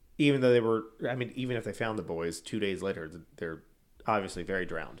 even though they were, I mean, even if they found the boys 2 days later, they're obviously very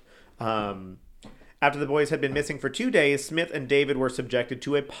drowned. After the boys had been missing for 2 days, Smith and David were subjected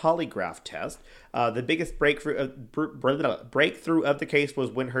to a polygraph test. The biggest breakthrough of the case was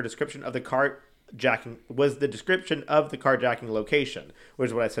when her description of the carjacking location, which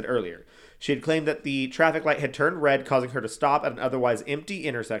is what I said earlier. She had claimed that the traffic light had turned red, causing her to stop at an otherwise empty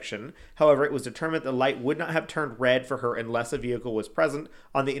intersection. However, it was determined the light would not have turned red for her unless a vehicle was present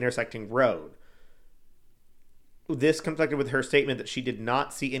on the intersecting road. This conflicted with her statement that she did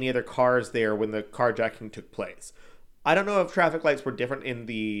not see any other cars there when the carjacking took place. I don't know if traffic lights were different in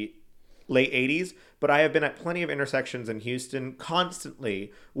the late 80s, but I have been at plenty of intersections in Houston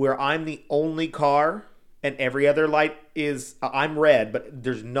constantly where I'm the only car and every other light is I'm red, but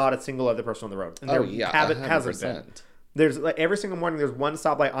there's not a single other person on the road. And there hasn't been. There's like, every single morning there's one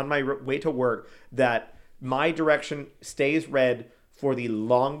stoplight on my way to work that my direction stays red for the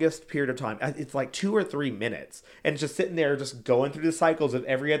longest period of time. It's like 2 or 3 minutes. And it's just sitting there, just going through the cycles of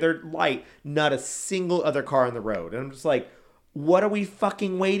every other light, not a single other car on the road. And I'm just like, what are we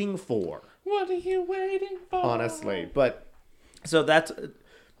fucking waiting for? What are you waiting for? Honestly. But, so that's,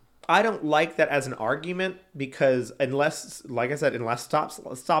 I don't like that as an argument because unless, like I said, unless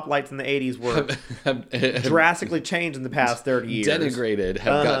stoplights in the 80s were drastically changed in the past 30 years. Denigrated,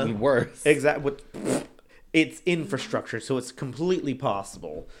 have gotten worse. Exactly. It's infrastructure, so it's completely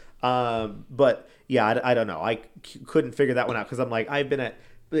possible. But yeah, I don't know. I couldn't figure that one out because I'm like,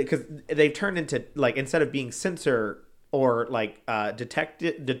 because they've turned into like, instead of being sensor or like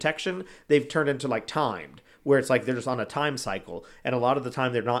detection, they've turned into like timed, where it's like they're just on a time cycle, and a lot of the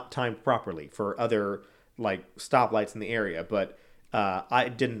time they're not timed properly for other like stoplights in the area. But I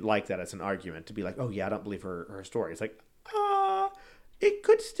didn't like that as an argument to be like, oh yeah, I don't believe her story. It's like, it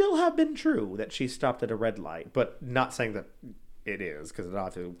could still have been true that she stopped at a red light, but not saying that it is, because it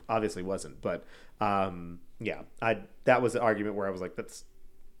obviously wasn't. But yeah, that was the argument where I was like, that's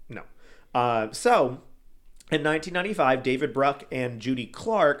no. So in 1995, David Bruck and Judy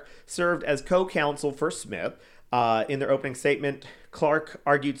Clark served as co-counsel for Smith. In their opening statement, Clark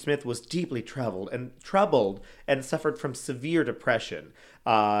argued Smith was deeply troubled and suffered from severe depression.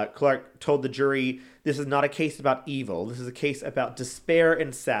 Clark told the jury, "This is not a case about evil. This is a case about despair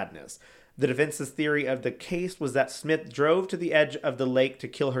and sadness." The defense's theory of the case was that Smith drove to the edge of the lake to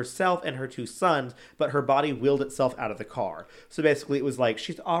kill herself and her 2 sons, but her body willed itself out of the car. So basically it was like,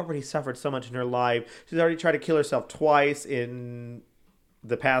 she's already suffered so much in her life. She's already tried to kill herself twice in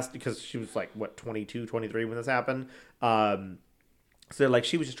the past, because she was like, what, 22, 23 when this happened? So like,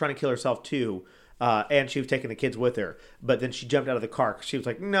 she was just trying to kill herself too. And she was taking the kids with her. But then she jumped out of the car because she was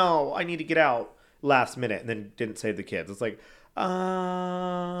like, no, I need to get out last minute, and then didn't save the kids. It's like,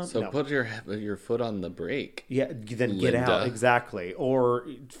 so no. Put your foot on the brake. Yeah, then get out. Exactly. Or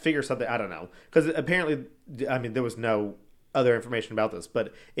figure something. I don't know. Because apparently, I mean, there was no other information about this.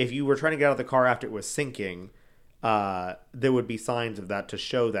 But if you were trying to get out of the car after it was sinking, there would be signs of that to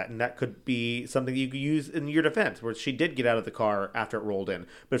show that. And that could be something you could use in your defense, where she did get out of the car after it rolled in.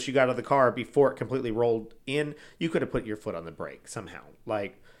 But if she got out of the car before it completely rolled in, you could have put your foot on the brake somehow.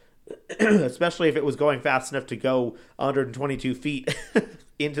 Like, especially if it was going fast enough to go 122 feet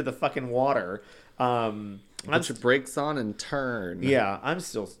into the fucking water. Put your brakes on and turn. Yeah, I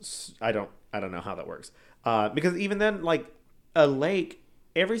don't know how that works. Because even then, like, a lake,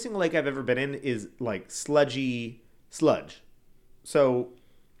 every single lake I've ever been in is like sludge. So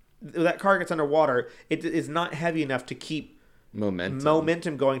that car gets underwater, it is not heavy enough to keep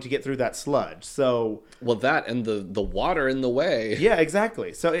momentum going to get through that sludge. So, well, that and the water in the way. Yeah,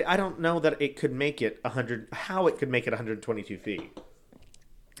 exactly. So I don't know that it could make it 122 feet.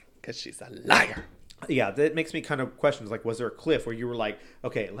 Because she's a liar. Yeah, that makes me kind of question, like, was there a cliff where you were like,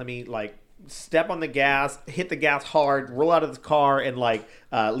 okay, let me like step on the gas, hit the gas hard, roll out of the car, and like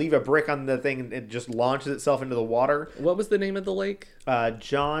leave a brick on the thing, and it just launches itself into the water? What was the name of the lake?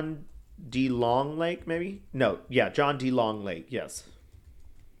 John D. Long Lake, maybe? No, yeah, John D. Long Lake, yes.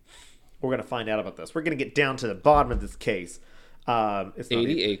 We're going to find out about this. We're going to get down to the bottom of this case. It's not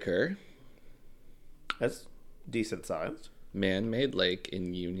 80 acre That's decent sized. man-made lake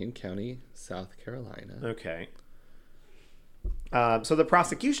in Union County, South Carolina. Okay. So the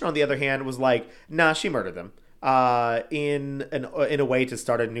prosecution, on the other hand, was like, nah, she murdered them in a way to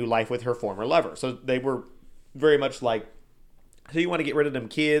start a new life with her former lover. So they were very much like, so you want to get rid of them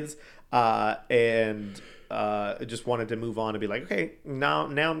kids, and just wanted to move on and be like, okay, now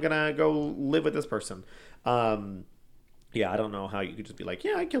I'm gonna go live with this person. Yeah, I don't know how you could just be like,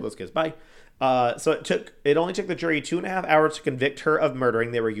 yeah, I killed those kids, bye. So it only took the jury 2.5 hours to convict her of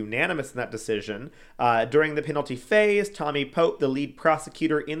murdering. They were unanimous in that decision. During the penalty phase, Tommy Pope, the lead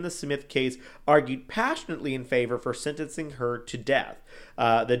prosecutor in the Smith case, argued passionately in favor for sentencing her to death.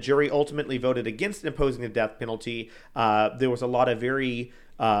 The jury ultimately voted against imposing the death penalty. There was a lot of very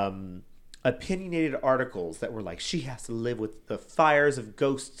opinionated articles that were like, she has to live with the fires of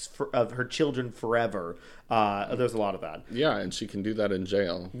ghosts of her children forever. There's a lot of that. Yeah, and she can do that in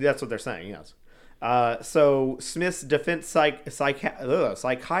jail. That's what they're saying, yes. So Smith's defense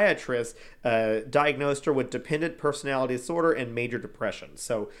psychiatrist diagnosed her with dependent personality disorder and major depression.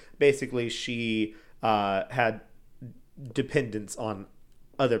 So basically she had dependence on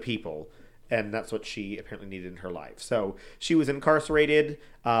other people, and that's what she apparently needed in her life. So she was incarcerated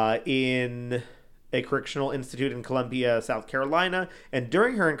in a correctional institute in Columbia, South Carolina. And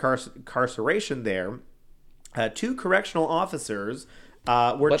during her incarceration there, 2 correctional officers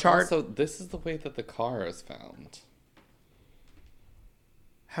were charged. Also, this is the way that the car is found.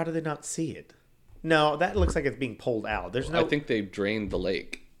 How do they not see it? No, that looks like it's being pulled out. There's no. I think they drained the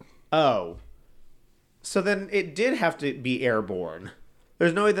lake. Oh. So then it did have to be airborne.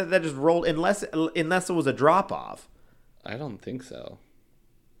 There's no way that just rolled unless it was a drop off. I don't think so.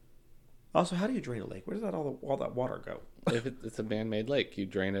 Also, how do you drain a lake? Where does all that water go? If it's a man-made lake, you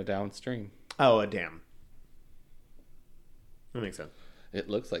drain it downstream. Oh, a dam. That makes sense. It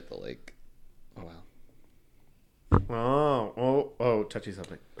looks like the lake. Oh wow. Oh, touchy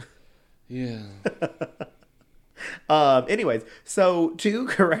subject. Yeah. Anyways, so 2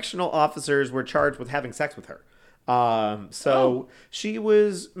 correctional officers were charged with having sex with her. She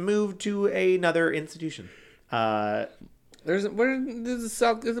was moved to another institution. Where's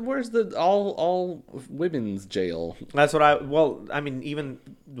the all women's jail? That's what even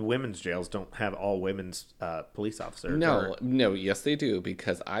the women's jails don't have all women's police officers. No, yes they do,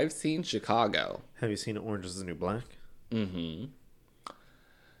 because I've seen Chicago. Have you seen Orange is the New Black? Mm-hmm.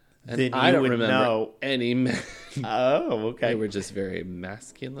 And then I don't remember any men. Oh, okay. They were just very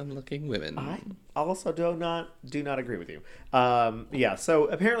masculine-looking women. I also do not agree with you. Yeah, so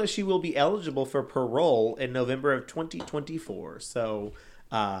apparently she will be eligible for parole in November of 2024. So,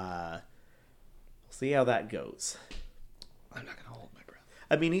 we'll see how that goes. I'm not going to hold my breath.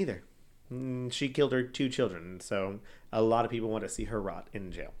 I mean, either. She killed her 2 children, so a lot of people want to see her rot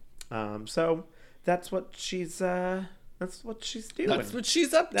in jail. So that's what she's doing. That's what she's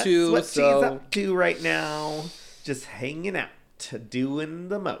up That's to. what she's up to right now. Just hanging out, doing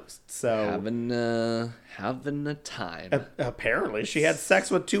the most. So having a time. Apparently, she had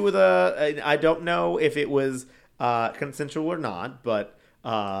sex with 2 of the. I don't know if it was consensual or not, but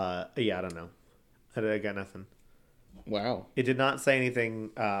yeah, I don't know. I got nothing. Wow. It did not say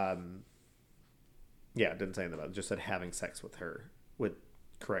anything. Yeah, it didn't say anything about it. It just said having sex with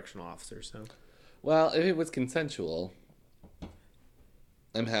correctional officers. So, well, if it was consensual,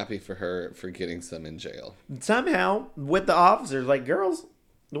 I'm happy for her for getting some in jail. Somehow, with the officers, like, girls,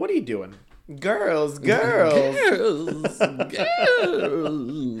 what are you doing? Girls.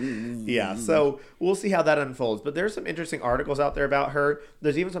 Yeah, so we'll see how that unfolds. But there's some interesting articles out there about her.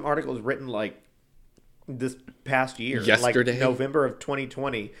 There's even some articles written, like, this past year. Yesterday. Like, November of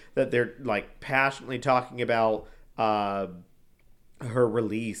 2020, that they're, like, passionately talking about her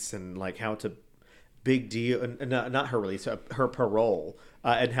release and, like, how it's a big deal. Not her release, her parole.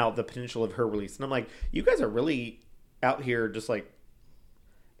 And how the potential of her release. And I'm like, you guys are really out here just like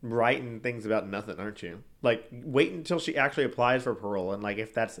writing things about nothing, aren't you? Like, wait until she actually applies for parole. And like,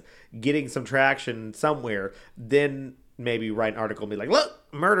 if that's getting some traction somewhere, then maybe write an article and be like,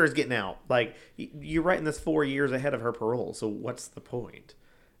 look, murder's getting out. Like, you're writing this 4 years ahead of her parole. So what's the point?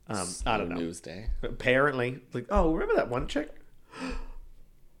 I don't know. Newsday. Apparently. Like, oh, remember that one chick?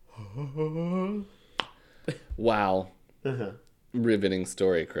 Wow. Uh-huh. Riveting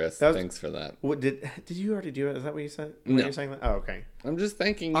story, Chris. Thanks for that. What did you already do it? Is that what you said? No. You're saying that? Oh, okay. I'm just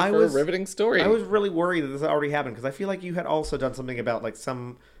thanking you for a riveting story. I was really worried that this already happened because I feel like you had also done something about like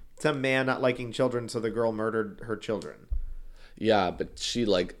some man not liking children, so the girl murdered her children. Yeah, but she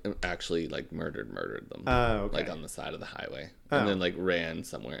like actually like murdered them. Oh, okay. Like on the side of the highway, Oh. and then like ran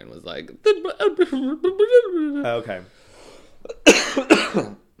somewhere and was like. Okay.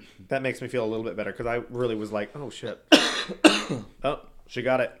 That makes me feel a little bit better because I really was like, oh shit. Oh, she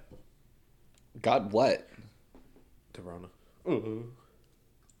got it. Got what? Corona.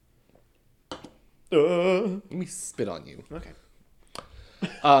 Let me spit on you. Okay.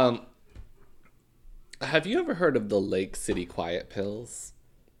 Have you ever heard of the Lake City Quiet Pills?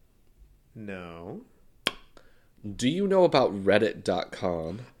 No. Do you know about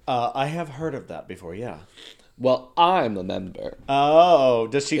Reddit.com? I have heard of that before, yeah. Well, I'm a member. Oh,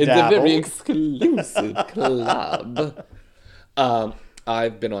 does she It's dabble? a very exclusive club.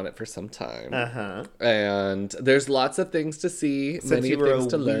 I've been on it for some time. Uh-huh. And there's lots of things to see, Since many you were things a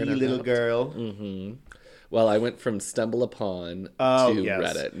to learn wee little about. girl. Mm-hmm. Well, I went from Stumble Upon Oh, to yes.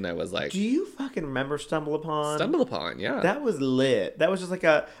 Reddit, and I was like, Do you fucking remember Stumble Upon? Stumble Upon, yeah. That was lit. That was just like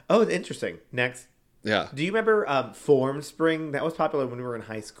oh, it's interesting. Next. Yeah. Do you remember Form Spring? That was popular when we were in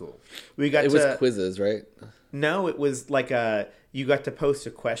high school. We got It was quizzes, right? No, it was like you got to post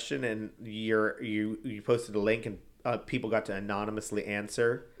a question and you posted a link and people got to anonymously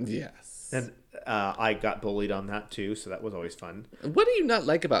answer. Yes. And I got bullied on that too, so that was always fun. What do you not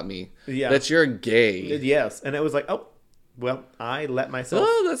like about me? Yeah. That you're gay. Yes, and it was like, oh, well, I let myself.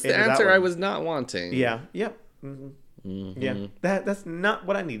 Oh, that's the into that answer one. I was not wanting. Yeah. Yep. Mm-hmm. Yeah. That's not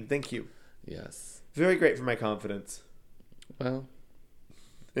what I needed. Thank you. Yes. Very great for my confidence. Well,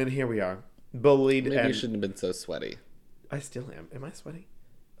 And here we are, bullied. maybe and you shouldn't have been so sweaty. I still am. Am I sweaty?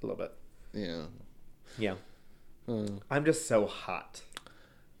 A little bit. Yeah. Yeah. Oh. I'm just so hot.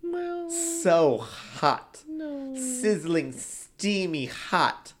 Well, So hot. no. Sizzling, steamy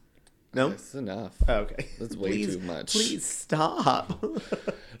hot. No? That's enough. Oh, okay. That's way Please- too much. Please stop.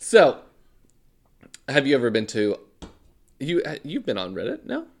 So, have you ever been to... You've been on Reddit?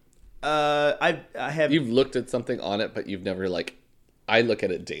 No? I have. You've looked at something on it, but you've never, like... I look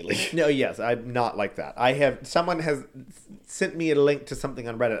at it daily. No, yes, I'm not like that. I have. Someone has sent me a link to something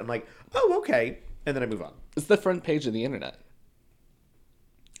on Reddit. I'm like, oh, okay. And then I move on. It's the front page of the internet.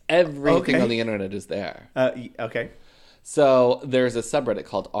 Everything Okay. on the internet is there. Okay. So there's a subreddit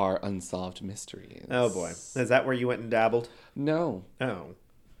called R Unsolved Mysteries. Oh, boy. Is that where you went and dabbled? No. Oh.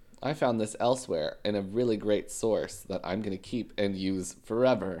 I found this elsewhere in a really great source that I'm going to keep and use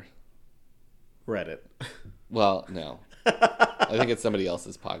forever. Reddit. Well, no. I think it's somebody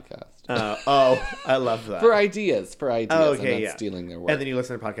else's podcast. I love that. For ideas. Oh, I'm not yeah. stealing their work. And then you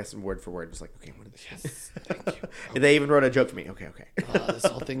listen to podcasts word for word, just like, okay, what are they? Yes, thank you. And they even wrote a joke for me. Okay. Oh, this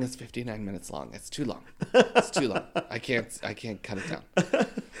whole thing is 59 minutes long. It's too long. It's too long. I can't cut it down.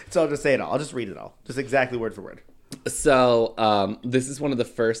 So I'll just say it all. I'll just read it all. Just exactly word for word. So, this is one of the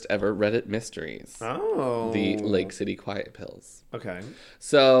first ever Reddit mysteries. Oh. The Lake City Quiet Pills. Okay.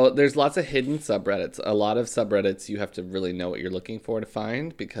 So there's lots of hidden subreddits. A lot of subreddits you have to really know what you're looking for to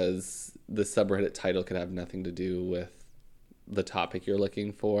find because the subreddit title could have nothing to do with the topic you're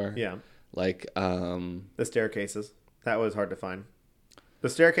looking for. Yeah. Like, The staircases. That was hard to find.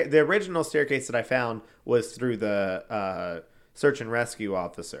 The original staircase that I found was through the search and rescue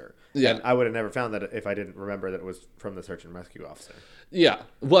officer. Yeah. And I would have never found that if I didn't remember that it was from the search and rescue officer. yeah.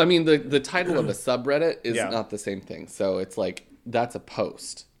 Well, I mean, the title of a subreddit is Yeah. not the same thing. So it's like, that's a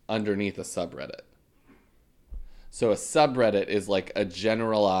post underneath a subreddit. So a subreddit is like a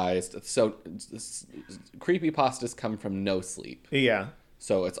generalized... So creepypastas come from No Sleep. Yeah.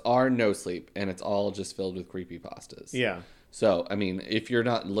 So it's our No Sleep, and it's all just filled with creepypastas. Yeah. So, I mean, if you're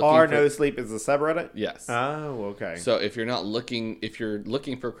not looking Our for... No Sleep is the subreddit? Yes. Oh, okay. So if you're looking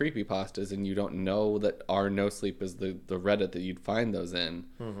for creepypastas and you don't know that Our No Sleep is the Reddit that you'd find those in,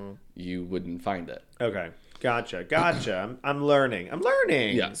 you wouldn't find it. Okay. Gotcha. I'm learning.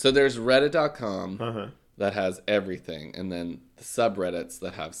 Yeah. So there's Reddit.com Uh-huh. that has everything, and then the subreddits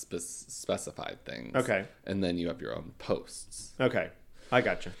that have specified things. Okay. And then you have your own posts. Okay. I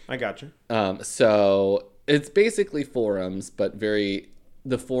gotcha. So it's basically forums, but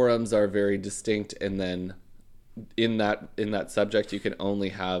the forums are very distinct, and then in that subject you can only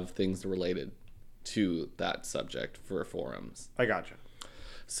have things related to that subject for forums. I gotcha.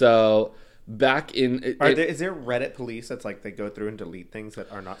 So back in Is there Reddit police that's like they go through and delete things that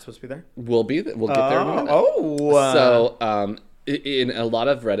are not supposed to be there? we'll get there in a minute. Oh. In a lot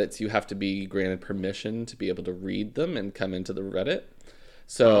of Reddits, you have to be granted permission to be able to read them and come into the Reddit.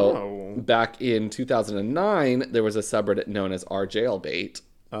 So back in 2009, there was a subreddit known as R Jailbait.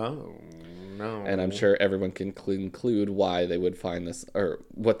 Oh, no. And I'm sure everyone can conclude why they would find this, or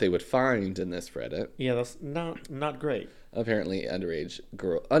what they would find in this Reddit. Yeah, that's not great. Apparently, underage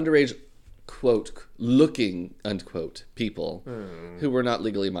quote, looking, unquote, people who were not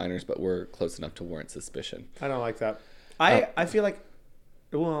legally minors but were close enough to warrant suspicion. I don't like that. I feel like,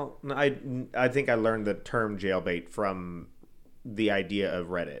 well, I think I learned the term jailbait from the idea of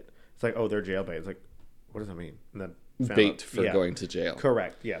Reddit. It's like, oh, they're jailbait. It's like, what does that mean? And then Bait for going to jail.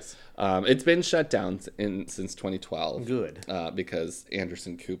 Correct, yes. It's been shut down since 2012. Good. Because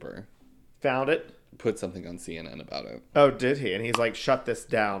Anderson Cooper Found it. put something on CNN about it. Oh, did he? And he's like, shut this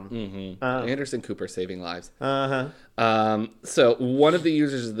down. Mm-hmm. Anderson Cooper saving lives. Uh-huh. So one of the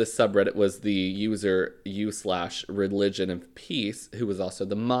users of this subreddit was the user u/religion of peace, who was also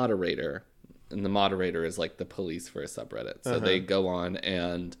the moderator. And the moderator is like the police for a subreddit. So they go on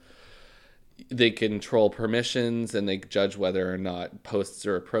and they control permissions and they judge whether or not posts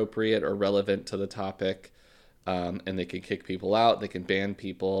are appropriate or relevant to the topic. And they can kick people out. They can ban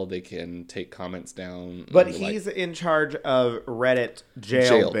people. They can take comments down. But he's in charge of Reddit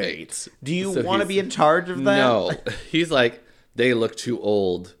jailbait. Do you want to be in charge of that? No. He's like, they look too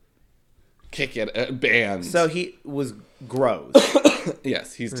old. Kick it. Banned. So he was gross.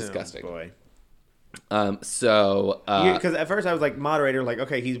 Yes, he's disgusting. Oh, boy. Because at first I was like, moderator, like,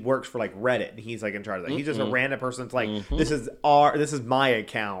 okay, he works for like Reddit and he's like in charge of that. He's just a random person that's like, this is my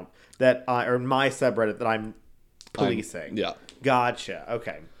account or my subreddit that I'm policing. Yeah. Gotcha.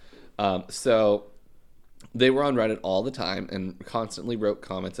 Okay. So they were on Reddit all the time and constantly wrote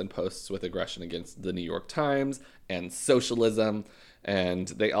comments and posts with aggression against the New York Times and socialism. And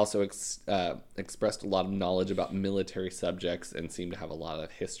they also expressed a lot of knowledge about military subjects and seemed to have a lot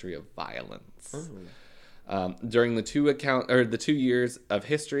of history of violence. During the 2 years of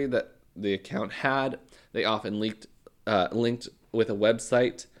history that the account had, they often linked with a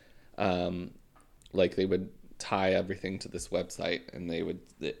website. Like they would tie everything to this website, and they would,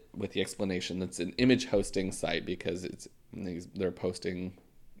 with the explanation that's an image hosting site because they're posting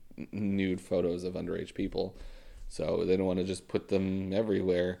nude photos of underage people. So they don't want to just put them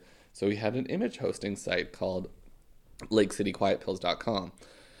everywhere. So we had an image hosting site called LakeCityQuietPills.com.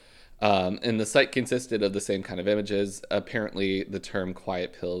 And the site consisted of the same kind of images. Apparently, the term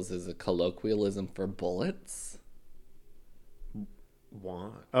quiet pills is a colloquialism for bullets.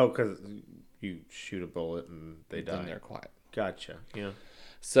 What? Oh, because you shoot a bullet and they die. And they're quiet. Gotcha. Yeah.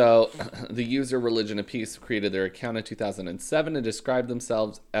 So the user Religion of Peace created their account in 2007 and described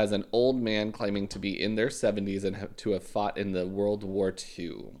themselves as an old man claiming to be in their 70s and to have fought in the World War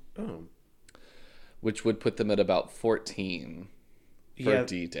II. Oh. Which would put them at about 14 for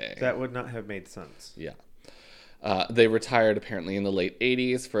D-Day. That would not have made sense. Yeah. They retired apparently in the late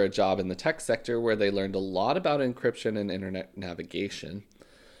 80s for a job in the tech sector where they learned a lot about encryption and internet navigation.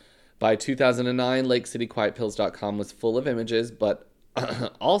 By 2009, LakeCityQuietPills.com was full of images, but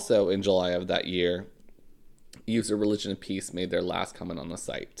also in July of that year, user Religion of Peace made their last comment on the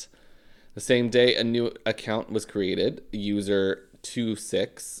site. The same day, a new account was created, user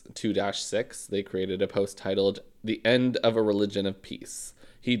 2-6. They created a post titled, "The End of a Religion of Peace.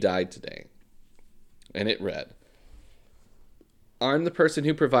 He died today." And it read, "I'm the person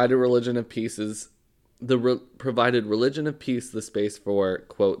who provided Religion of Peace provided Religion of Peace the space for,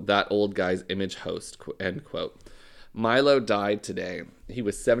 quote, that old guy's image host, end quote. Milo died today. He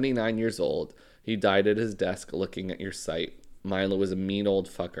was 79 years old. He died at his desk looking at your site. Milo was a mean old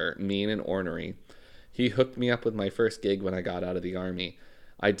fucker, mean and ornery. He hooked me up with my first gig when I got out of the army.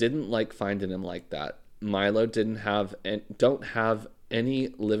 I didn't like finding him like that. Milo don't have any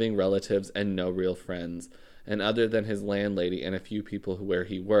living relatives and no real friends. And other than his landlady and a few people where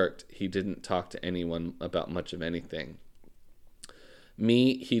he worked, he didn't talk to anyone about much of anything.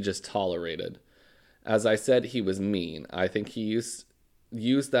 Me, he just tolerated. As I said, he was mean. I think he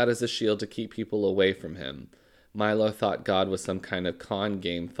used that as a shield to keep people away from him. Milo thought God was some kind of con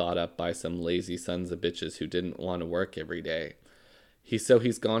game thought up by some lazy sons of bitches who didn't want to work every day. He's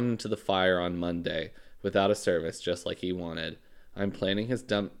gone into the fire on Monday without a service, just like he wanted. I'm planning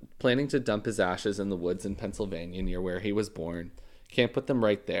to dump his ashes in the woods in Pennsylvania near where he was born. Can't put them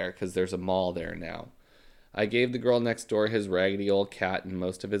right there because there's a mall there now. I gave the girl next door his raggedy old cat and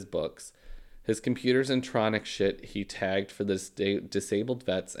most of his books. His computers and Tronic shit he tagged for the disabled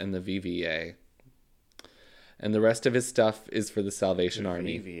vets and the VVA. And the rest of his stuff is for the Salvation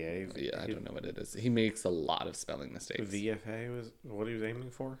Army. VVA? Yeah, I don't know what it is. He makes a lot of spelling mistakes. VFA was what he was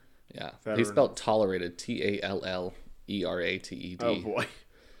aiming for? Yeah. He spelled tolerated, TALLERATED. Oh, boy.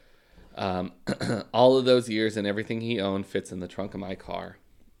 All of those years and everything he owned fits in the trunk of my car.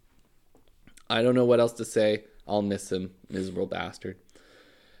 I don't know what else to say. I'll miss him, miserable bastard.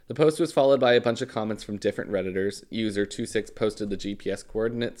 The post was followed by a bunch of comments from different Redditors. User 26 posted the GPS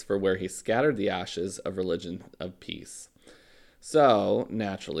coordinates for where he scattered the ashes of Religion of Peace. So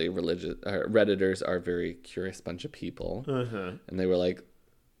naturally, Redditors are a very curious bunch of people, and they were like,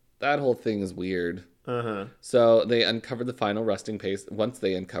 "That whole thing is weird." So they uncovered the final resting place. Once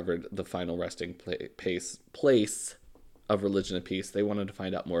they uncovered the final resting place of Religion of Peace, they wanted to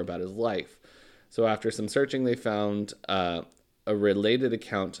find out more about his life. So after some searching, they found a related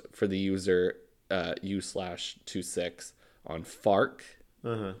account for the user u/26 on Fark,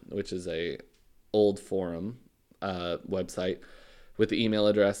 which is a old forum website, with the email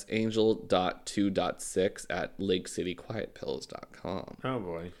address angel.2.6@lakecityquietpills.com. Oh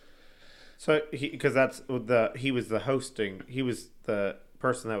boy. So because he was the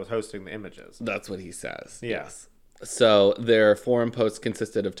person that was hosting the images. That's what he says. Yeah. Yes. So their forum posts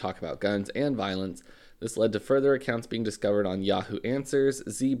consisted of talk about guns and violence. This led to further accounts being discovered on Yahoo Answers,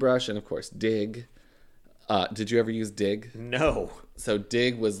 ZBrush, and of course Dig. Did you ever use Dig? No. So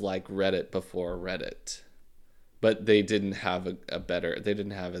Dig was like Reddit before Reddit, but they didn't have they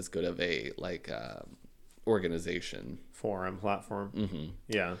didn't have as good of a organization. Forum platform. Mm-hmm.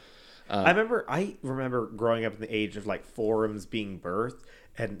 Yeah. I remember growing up in the age of like forums being birthed,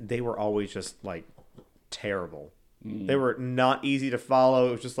 and they were always just like terrible. They were not easy to follow.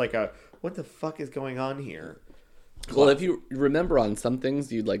 It was just like what the fuck is going on here? Well, if you remember, on some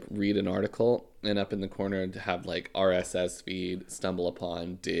things you'd like read an article, and up in the corner to have like RSS feed, stumble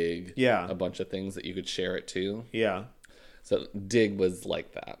upon, Dig, a bunch of things that you could share it to. Yeah. So Dig was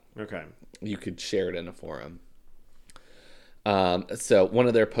like that. Okay. You could share it in a forum. So one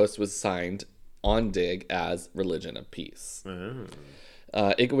of their posts was signed on Dig as Religion of Peace.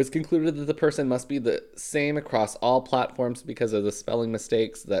 It was concluded that the person must be the same across all platforms because of the spelling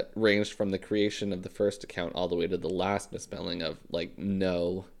mistakes that ranged from the creation of the first account all the way to the last misspelling of like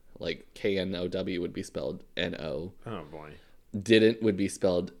no, like KNOW would be spelled NO. Oh boy. Didn't would be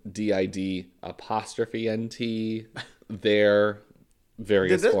spelled DID''NT. Their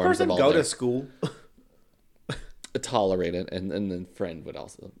various forms of all. Did this person go to school? Tolerate it, and then friend would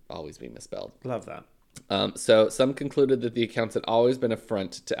also always be misspelled. Love that. So some concluded that the accounts had always been a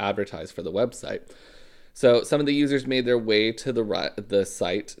front to advertise for the website. So some of the users made their way to the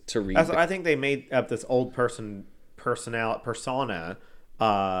site to read. I think they made up this old persona,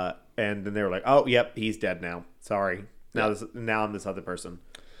 and then they were like, "Oh, yep, he's dead now. Sorry. Now I'm this other person."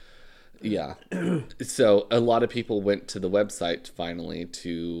 Yeah. So a lot of people went to the website finally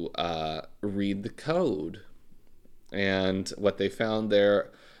to read the code. And what they found there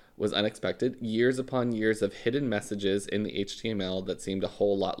was unexpected. Years upon years of hidden messages in the HTML that seemed a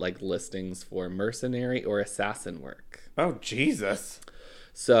whole lot like listings for mercenary or assassin work. Oh, Jesus.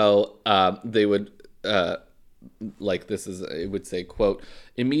 So they would, it would say, quote,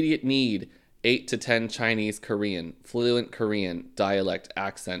 immediate need, 8 to 10 Chinese Korean, fluent Korean, dialect,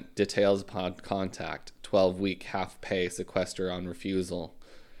 accent, details upon contact, 12-week half pay, sequester on refusal.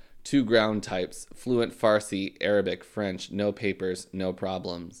 2 ground types, fluent Farsi, Arabic, French, no papers, no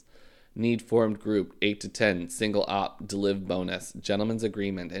problems. Need formed group, 8 to 10, single op, deliv bonus, gentleman's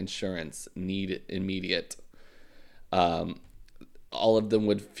agreement, insurance, need immediate. All of them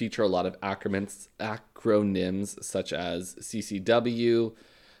would feature a lot of acronyms such as CCW,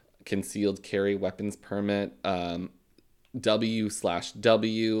 concealed carry weapons permit,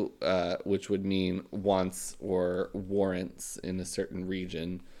 W/W, which would mean wants or warrants in a certain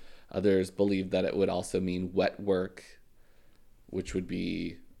region. Others believe that it would also mean wet work, which would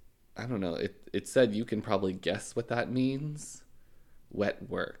be, I don't know, it said you can probably guess what that means. Wet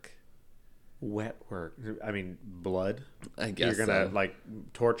work. Wet work? I mean, blood? I guess you're going to,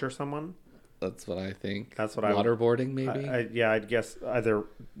 torture someone? That's what I think. That's what Waterboarding, maybe?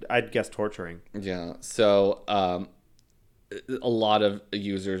 I'd guess torturing. Yeah, so a lot of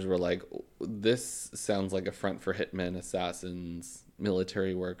users were like, this sounds like a front for hitmen, assassins,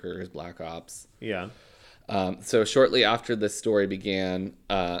 military workers, black ops. Yeah. So shortly after this story began,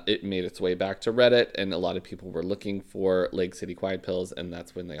 it made its way back to Reddit, and a lot of people were looking for Lake City Quiet Pills, and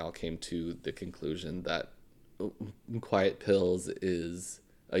that's when they all came to the conclusion that Quiet Pills is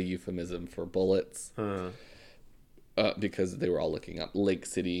a euphemism for bullets. Because they were all looking up Lake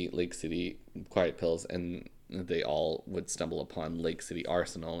City Quiet Pills, and they all would stumble upon Lake City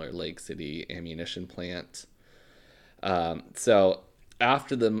Arsenal or Lake City Ammunition Plant. So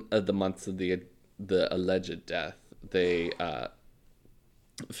after the months of the alleged death, they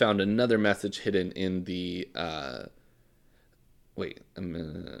found another message hidden in the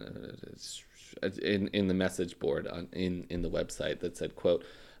in the message board in the website that said, quote,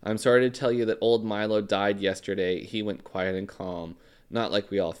 I'm sorry to tell you that old Milo died yesterday. He went quiet and calm, not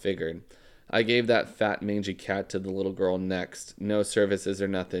like we all figured. I gave that fat mangy cat to the little girl next. No services or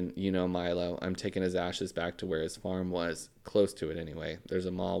nothing. You know Milo. I'm taking his ashes back to where his farm was. Close to it anyway. There's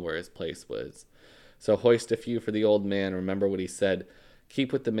a mall where his place was. So hoist a few for the old man. Remember what he said.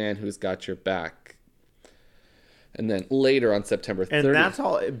 Keep with the man who's got your back. And then later on September 30th. And that's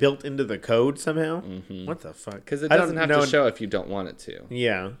all built into the code somehow? Mm-hmm. What the fuck? Because it doesn't have to show if you don't want it to.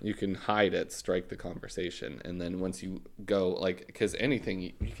 Yeah. You can hide it, strike the conversation. And then once you go, like, because anything,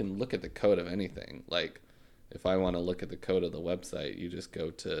 you can look at the code of anything. Like, if I want to look at the code of the website, you just go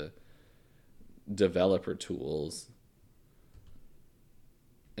to developer tools.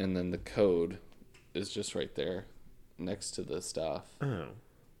 And then the code is just right there next to the stuff. Oh.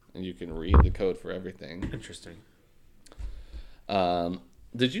 And you can read the code for everything. Interesting.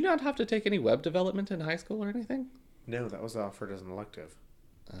 Did you not have to take any web development in high school or anything? No, that was offered as an elective.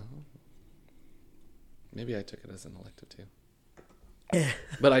 Oh. Maybe I took it as an elective too.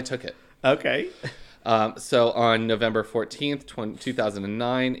 But I took it. Okay. So on November 14th,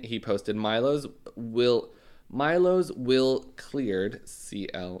 2009, he posted Milo's will cleared,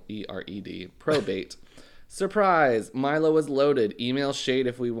 CLERED, probate. Surprise! Milo was loaded. Email Shade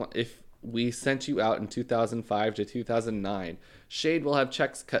if we sent you out in 2005 to 2009. Shade will have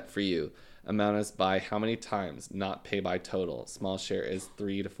checks cut for you. Amount us by how many times, not pay by total. Small share is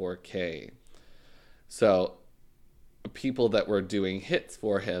 3 to 4K. So people that were doing hits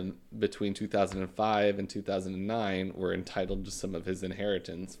for him between 2005 and 2009 were entitled to some of his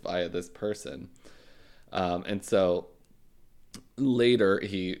inheritance via this person. And so later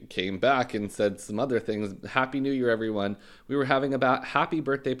he came back and said some other things. Happy New Year, everyone. We were having a happy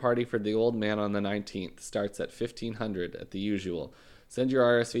birthday party for the old man on the 19th. Starts at 1500 at the usual. Send your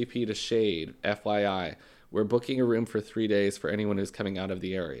RSVP to Shade. FYI, we're booking a room for 3 days for anyone who's coming out of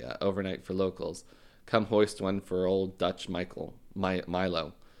the area. Overnight for locals. Come hoist one for old Dutch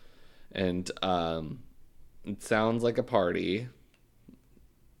Milo. And it sounds like a party.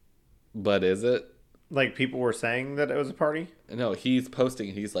 But is it? Like, people were saying that it was a party? No, he's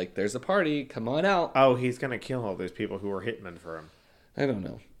posting. He's like, there's a party. Come on out. Oh, he's going to kill all those people who were hitmen for him. I don't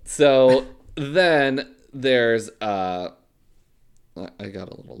know. So then there's... I got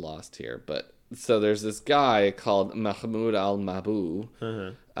a little lost here. But so there's this guy called Mahmoud al-Mabou.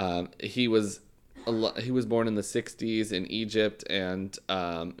 Uh-huh. He was born in the 60s in Egypt. And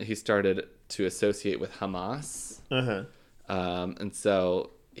he started to associate with Hamas. Uh-huh. And so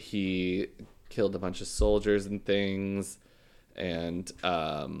he... killed a bunch of soldiers and things, and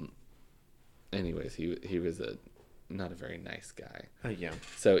anyways, he was not a very nice guy. Yeah.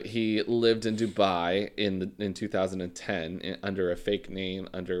 So he lived in Dubai in 2010 under a fake name,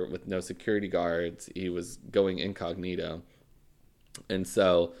 with no security guards. He was going incognito, and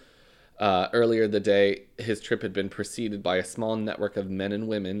so earlier the day, his trip had been preceded by a small network of men and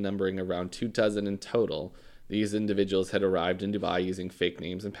women, numbering around 24 in total. These individuals had arrived in Dubai using fake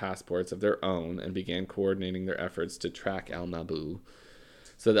names and passports of their own and began coordinating their efforts to track al-Mabou.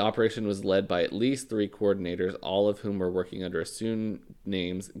 So the operation was led by at least 3 coordinators, all of whom were working under assumed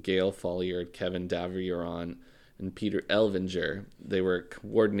names Gail Folliard, Kevin Davieron, and Peter Elvinger. They were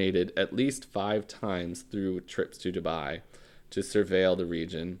coordinated at least 5 times through trips to Dubai to surveil the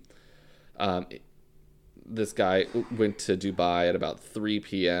region. This guy went to Dubai at about 3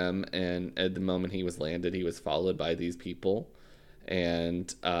 p.m. and at the moment he was landed, he was followed by these people,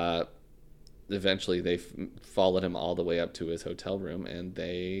 and eventually they followed him all the way up to his hotel room and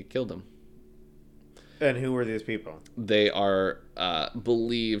they killed him. And who were these people? They are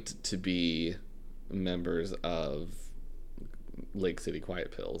believed to be members of Lake City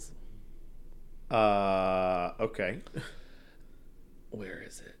Quiet Pills. Okay. Where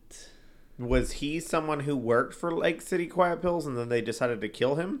is it? Was he someone who worked for Lake City Quiet Pills and then they decided to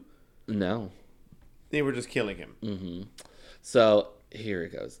kill him? No. They were just killing him. Mm-hmm. So here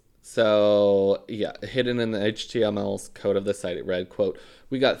it goes. So yeah, hidden in the HTML code of the site, it read, quote,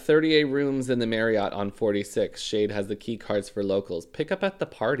 "We got 38 rooms in the Marriott on 46. Shade has the key cards for locals. Pick up at the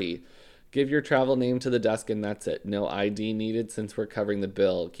party. Give your travel name to the desk and that's it. No ID needed since we're covering the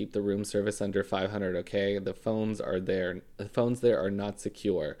bill. Keep the room service under 500, okay? The phones there are not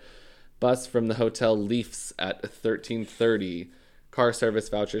secure. Bus from the hotel leaves at 13:30. Car service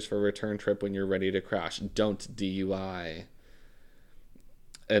vouchers for return trip when you're ready to crash. Don't DUI."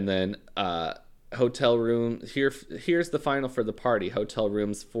 And then hotel room. Here's the final for the party. Hotel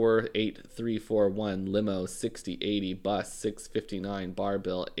rooms 48341, limo 6080, bus 659, bar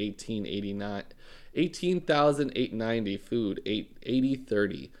bill 18,890, food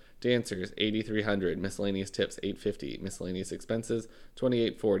 8030. Dancers, 8,300. Miscellaneous tips, 850. Miscellaneous expenses,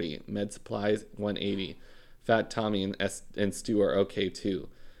 2,840. Med supplies, 180. Fat Tommy and Stu are okay too.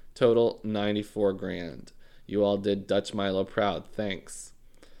 Total 94 grand. You all did Dutch Milo proud. Thanks.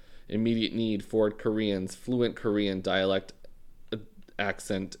 Immediate need, Ford Koreans, fluent Korean dialect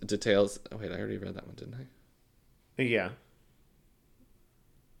accent details. Oh, wait, I already read that one, didn't I? Yeah.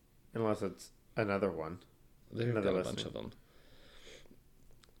 Unless it's another one. There's Another a bunch listener. of them.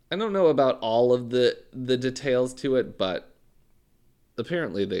 I don't know about all of the details to it, but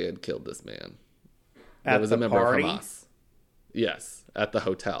apparently they had killed this man. That At was the a member party? of Hamas. Yes, at the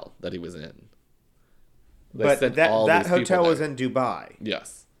hotel that he was in. They But sent that all these people hotel was there. in Dubai.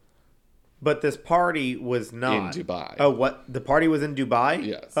 Yes, But this party was not. in Dubai. Oh, what? The party was in Dubai?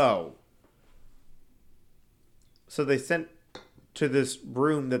 Yes. Oh. So they sent to this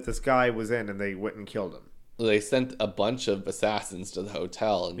room that this guy was in and they went and killed him. They sent a bunch of assassins to the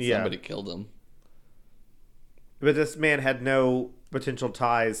hotel, and Yeah. somebody killed him. But this man had no potential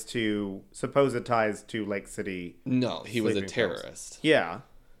supposed ties to Lake City. No, he was a Sleeping pills. terrorist. Yeah.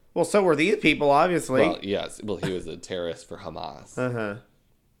 Well, so were these people, obviously. Well, yes. Well, he was a terrorist for Hamas. Uh-huh.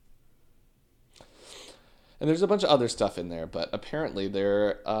 And there's a bunch of other stuff in there, but apparently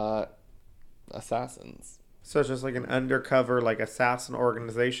they're assassins. So it's just like an undercover, like, assassin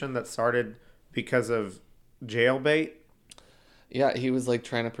organization that started because of jailbait? Yeah, he was like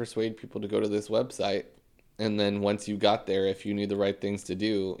trying to persuade people to go to this website. And then once you got there, if you knew the right things to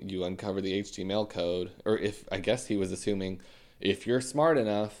do, you uncover the HTML code. Or if, I guess he was assuming, if you're smart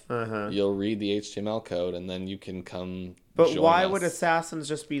enough, you'll read the HTML code and then you can come But join why us. would assassins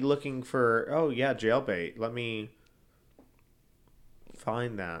just be looking for, oh, yeah, jailbait? Let me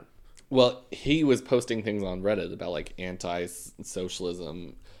find that. Well, he was posting things on Reddit about like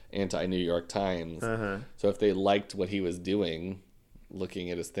anti-socialism, anti-New York Times. So if they liked what he was doing,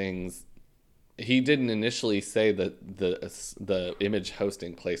 looking at his things, he didn't initially say that the image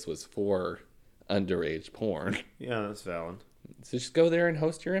hosting place was for underage porn. Yeah, that's valid. So just go there and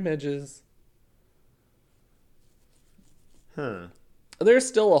host your images. Huh. There's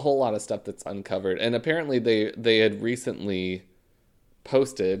still a whole lot of stuff that's uncovered, and apparently they had recently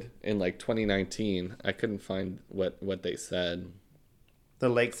posted in like 2019. I couldn't find what they said. The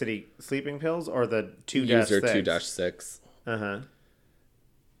Lake City sleeping pills or the 2-6? User 2-6. Uh-huh.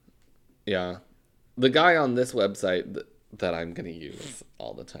 Yeah. The guy on this website that I'm going to use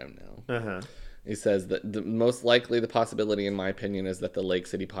all the time now. Uh-huh. He says that the most likely the possibility, in my opinion, is that the Lake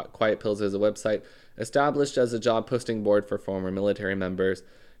City Quiet Pills is a website established as a job posting board for former military members.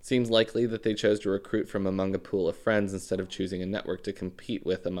 It seems likely that they chose to recruit from among a pool of friends instead of choosing a network to compete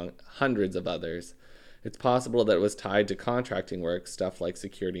with among hundreds of others. It's possible that it was tied to contracting work, stuff like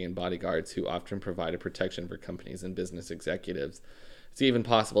security and bodyguards, who often provided protection for companies and business executives. It's even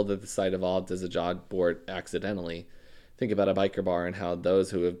possible that the site evolved as a job board accidentally. Think about a biker bar and how those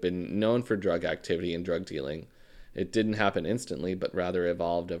who have been known for drug activity and drug dealing. It didn't happen instantly, but rather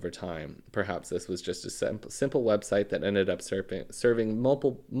evolved over time. Perhaps this was just a simple website that ended up serving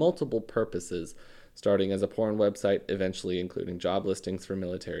multiple purposes, starting as a porn website, eventually including job listings for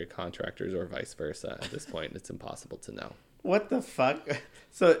military contractors or vice versa. At this point, it's impossible to know. What the fuck?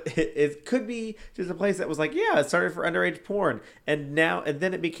 So it could be just a place that was like, yeah, it started for underage porn, and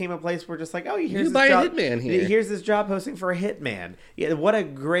then it became a place where just like, oh, here's You buy a hitman here. Here's this job posting for a hitman. Yeah, what a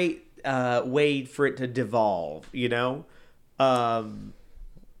great way for it to devolve. You know,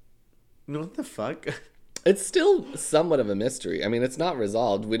 what the fuck? It's still somewhat of a mystery. I mean, it's not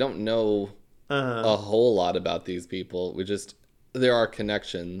resolved. We don't know a whole lot about these people. There are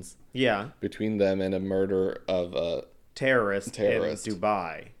connections. Yeah, Between them and a murder of a terrorist in Terrorist.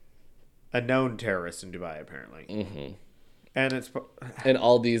 Dubai, a known terrorist in Dubai apparently, and it's and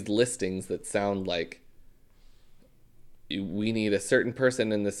all these listings that sound like we need a certain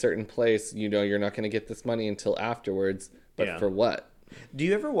person in this certain place. You know, you're not going to get this money until afterwards. But Yeah. for what? Do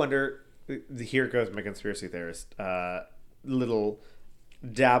you ever wonder? Here goes my conspiracy theorist. Little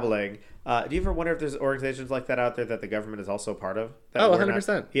dabbling. Do you ever wonder if there's organizations like that out there that the government is also part of? That Oh, we're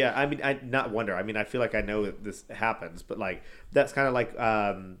 100%. Yeah, I mean, I not wonder. I mean, I feel like I know that this happens, but like that's kind of like.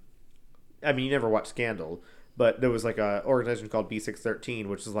 I mean, you never watched Scandal, but there was like a organization called B613,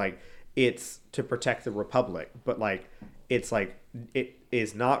 which is like it's to protect the Republic, but like it's like it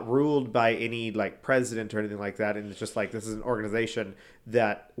is not ruled by any like president or anything like that, and it's just like this is an organization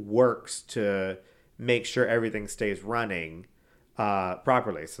that works to make sure everything stays running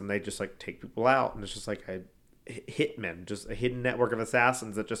properly. So they just like take people out, and it's just like a hitmen, just a hidden network of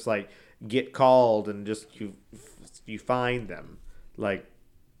assassins that just like get called and just you find them, like,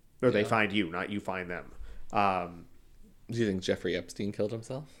 or they find you, not you find them. Do you think Jeffrey Epstein killed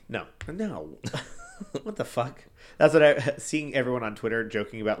himself? No. What the fuck? That's what I seeing everyone on Twitter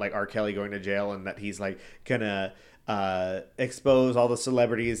joking about like R. Kelly going to jail and that he's like gonna expose all the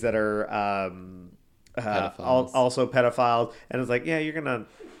celebrities that are Pedophiles. also pedophiles, and it's like, yeah, you're gonna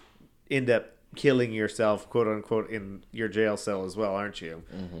end up killing yourself, quote unquote, in your jail cell as well, aren't you?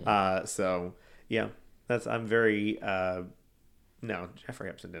 So yeah, that's I'm very no, Jeffrey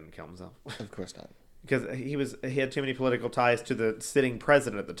Epstein didn't kill himself. Of course not. Because he had too many political ties to the sitting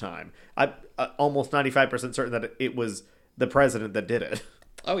president at the time. I'm almost 95% certain that it was the president that did it.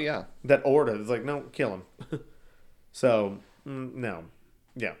 Oh yeah. That ordered. It's like, no, kill him. So no,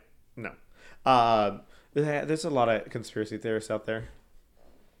 yeah, no. There's a lot of conspiracy theorists out there.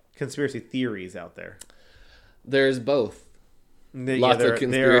 Conspiracy theories out there. There's both. Lots of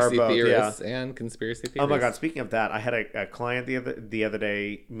conspiracy theorists and conspiracy theories. Oh my god! Speaking of that, I had a client the other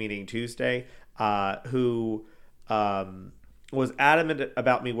day, meaning Tuesday, who was adamant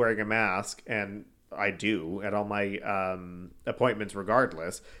about me wearing a mask, and I do at all my appointments,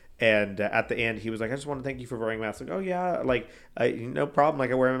 regardless. And at the end, he was like, "I just want to thank you for wearing a mask." Like, oh yeah, like no problem.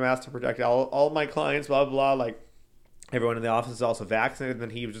 Like I wear my mask to protect all my clients. Blah blah blah. Like. Everyone in the office is also vaccinated. And then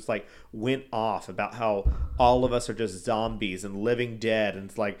he was just like went off about how all of us are just zombies and living dead. And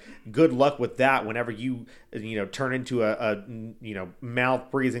it's like, good luck with that whenever you turn into a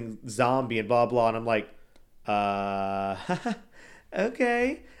mouth breathing zombie and blah, blah. And I'm like,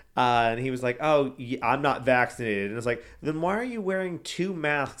 okay. And he was like, oh, I'm not vaccinated. And it's like, then why are you wearing two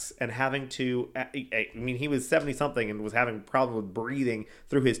masks and having to, I mean, he was 70 something and was having problems with breathing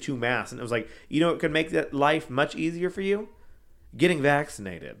through his two masks. And it was like, it could make that life much easier for you? Getting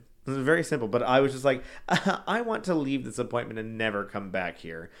vaccinated. It was very simple, but I was just like, I want to leave this appointment and never come back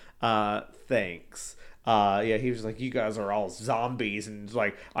here. Thanks. Yeah, he was like, you guys are all zombies, and it's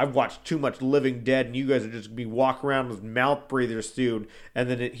like, I've watched too much Living Dead, and you guys are just be walking around with mouth breathers soon. And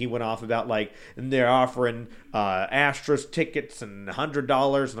then he went off about like, and they're offering Astros tickets and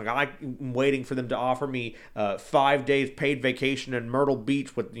 $100, and like I'm waiting for them to offer me 5 days paid vacation in Myrtle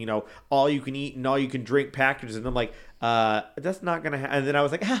Beach with all you can eat and all you can drink packages. And I'm like, that's not gonna happen. And then I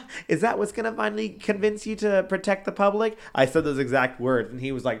was like, is that what's gonna finally convince you to protect the public? I said those exact words, and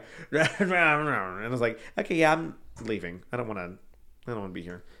he was like, and I was like, okay, yeah, I'm leaving. I don't want to be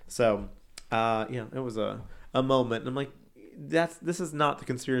here. So yeah, it was a moment, and I'm like, this is not the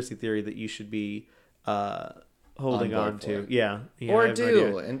conspiracy theory that you should be holding on to. Yeah, or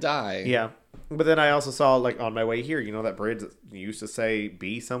do and die. Yeah. But then I also saw, like, on my way here, that bridge that used to say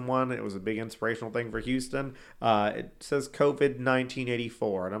 "Be Someone." It was a big inspirational thing for Houston. It says COVID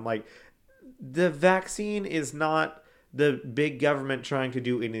 1984. And I'm like, the vaccine is not the big government trying to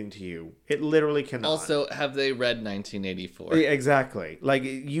do anything to you. It literally cannot. Also, have they read 1984? Exactly. Like,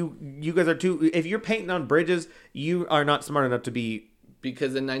 you guys are too... If you're painting on bridges, you are not smart enough to be...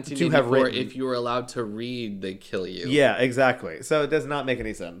 Because in 1984, if you were allowed to read, they kill you. Yeah, exactly. So it does not make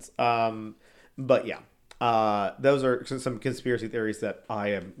any sense. But yeah, those are some conspiracy theories that I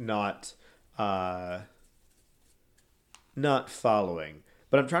am not following.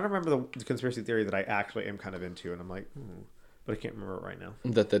 But I'm trying to remember the conspiracy theory that I actually am kind of into, and I'm like, but I can't remember it right now.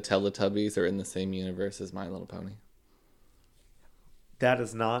 That the Teletubbies are in the same universe as My Little Pony. That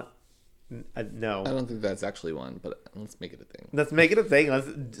is not... no. I don't think that's actually one, but let's make it a thing. Let's make it a thing.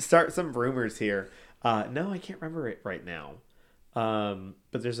 Let's start some rumors here. No, I can't remember it right now.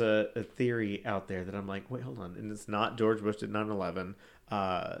 But there's a theory out there that I'm like, wait, hold on. And it's not George Bush did 9/11.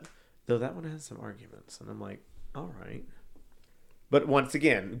 Though that one has some arguments. And I'm like, all right. But once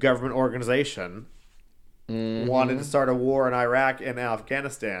again, government organization wanted to start a war in Iraq and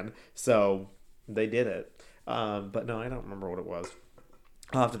Afghanistan. So they did it. But no, I don't remember what it was.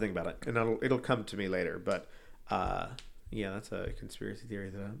 I'll have to think about it, and it'll come to me later. But yeah, that's a conspiracy theory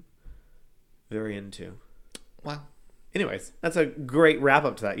that I'm very into. Wow. Anyways, that's a great wrap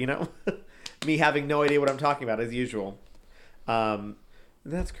up to that. Me having no idea what I'm talking about as usual.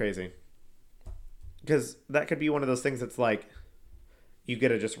 That's crazy, because that could be one of those things that's like, you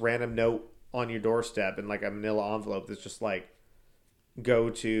get a just random note on your doorstep in like a manila envelope that's just like, go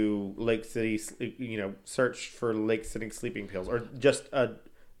to Lake City, search for Lake City sleeping pills, or just a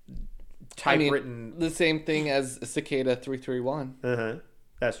typewritten. The same thing as Cicada 331.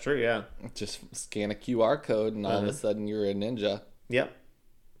 That's true. Yeah. Just scan a QR code, and all of a sudden you're a ninja. Yep.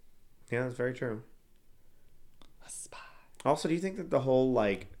 Yeah, that's very true. A spy. Also, do you think that the whole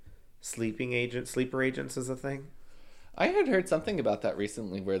like sleeper agents is a thing? I had heard something about that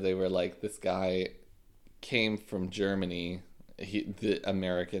recently, where they were like, this guy came from Germany. The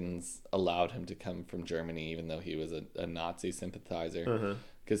Americans allowed him to come from Germany, even though he was a Nazi sympathizer,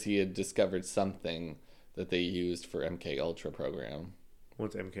 because he had discovered something that they used for MK Ultra program.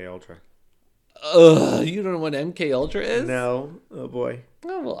 What's MK Ultra? Ugh, you don't know what MK Ultra is? No. Oh boy.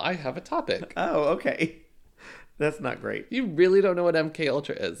 Oh, well, I have a topic. Oh, okay. That's not great. You really don't know what MK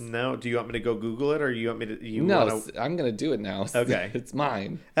Ultra is? No. Do you want me to go Google it, or you want me to? No, I'm gonna do it now. Okay. It's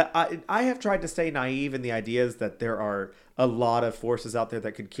mine. I have tried to stay naive in the ideas that there are a lot of forces out there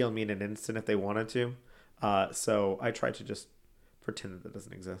that could kill me in an instant if they wanted to. So I try to just pretend that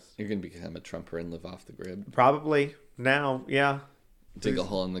doesn't exist. You're gonna become a Trumper and live off the grid. Probably now. Yeah. Dig a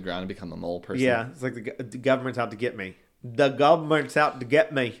hole in the ground and become a mole person. Yeah. It's like the government's out to get me. The government's out to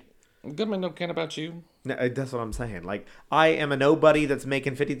get me. Government don't care about you. No, that's what I'm saying. Like, I am a nobody that's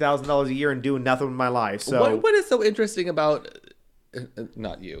making $50,000 a year and doing nothing with my life. So What is so interesting about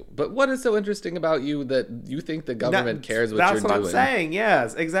not you, but what is so interesting about you that you think the government cares what you're doing? That's what I'm saying.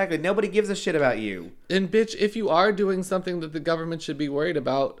 Yes, exactly. Nobody gives a shit about you. And bitch, if you are doing something that the government should be worried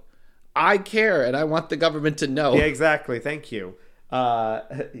about, I care and I want the government to know. Yeah, exactly. Thank you.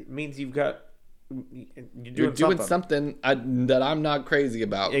 It means you're doing something that I'm not crazy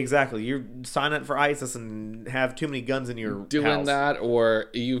about. Exactly. You're signing up for ISIS and have too many guns in your doing house. that, or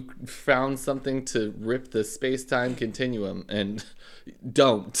you found something to rip the space-time continuum and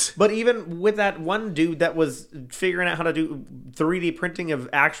don't. But even with that one dude that was figuring out how to do 3D printing of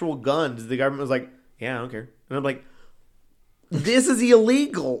actual guns, the government was like, yeah, I don't care. And I'm like, this is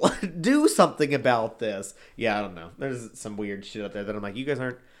illegal. Do something about this. Yeah, I don't know. There's some weird shit out there that I'm like, you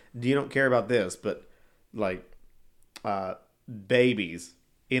don't care about this, but like babies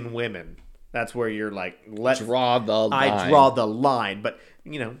in women. That's where you're like, draw the line. I draw the line. But,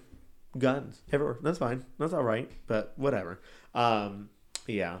 guns everywhere. That's fine. That's all right. But whatever.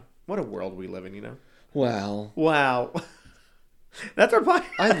 Yeah. What a world we live in, Wow. That's our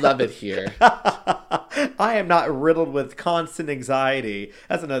podcast. I love it here. I am not riddled with constant anxiety.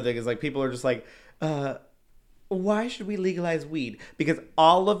 That's another thing, is like people are just like, why should we legalize weed? Because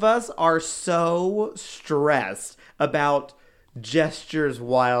all of us are so stressed about gestures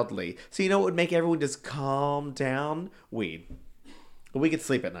wildly. So you know what would make everyone just calm down? Weed. We could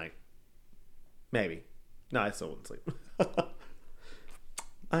sleep at night. Maybe. No, I still wouldn't sleep.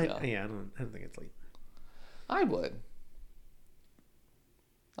 I don't think I'd sleep. I would.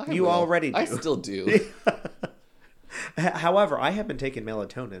 You already do. I still do. However, I have been taking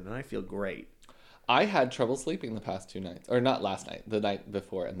melatonin and I feel great. I had trouble sleeping the past 2 nights. Or not last night. The night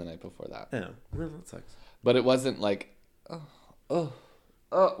before and the night before that. Yeah. Well, that sucks. But it wasn't like, well,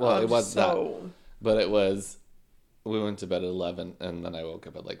 it was that. But it was, we went to bed at 11 and then I woke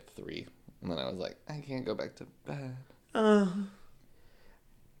up at like 3. And then I was like, I can't go back to bed.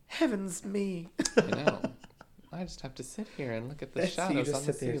 Heavens me. I know. I just have to sit here and look at the shadows. You just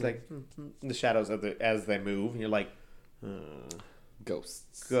sit there, it's like the shadows as they move, and you're like,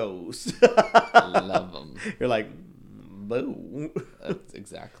 ghosts. Love them. You're like, boo. That's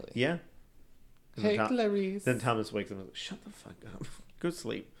exactly. Yeah. Hey, Clarice. Then Thomas wakes up and is like, shut the fuck up. Go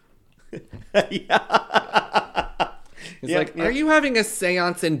sleep. Yeah. He's like, are you having a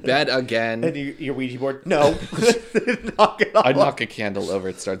seance in bed again? And your Ouija board? No. Knock it off. I knock a candle over,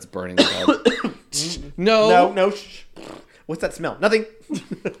 it starts burning the bed. No. Shh. What's that smell? Nothing.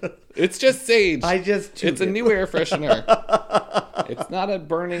 It's just sage. It's a new air freshener. It's not a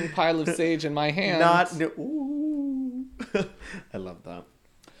burning pile of sage in my hand. Ooh. I love that.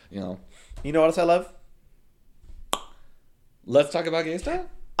 You know what else I love? Let's talk about gay stuff.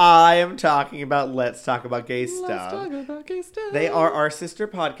 I am talking about Let's Talk About Gay Stuff. Let's talk about gay stuff. They are our sister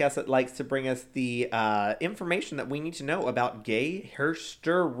podcast that likes to bring us the information that we need to know about gay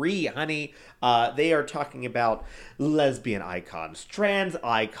history, honey. They are talking about lesbian icons, trans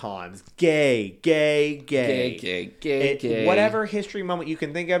icons, gay. Whatever history moment you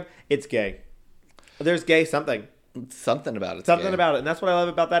can think of, it's gay. There's gay something. Something about it. Something about it. And that's what I love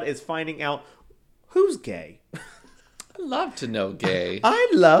about that, is finding out who's gay. I love to know gay.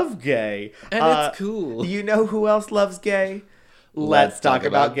 I love gay. And it's cool. You know who else loves gay? Let's Talk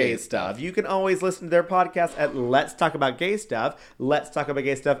About Gay Stuff. You can always listen to their podcast at Let's Talk About Gay Stuff. Let's Talk About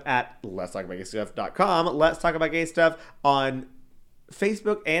Gay Stuff at letstalkaboutgaystuff.com. Let's Talk About Gay Stuff on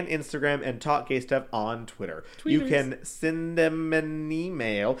Facebook and Instagram, and Talk Gay Stuff on Twitter. Tweeters. You can send them an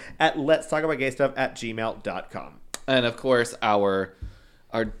email at letstalkaboutgaystuff@gmail.com. And of course, our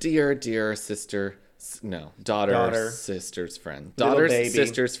dear sister... No, sister's friend.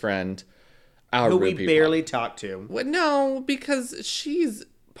 Sister's friend. Our who we barely talk to. Well, no, because she's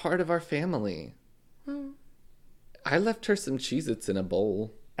part of our family. I left her some Cheez-Its in a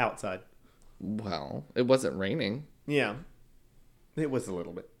bowl. Outside. Well, it wasn't raining. Yeah. It was a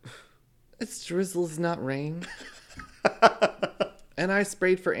little bit. It's drizzles, not rain. And I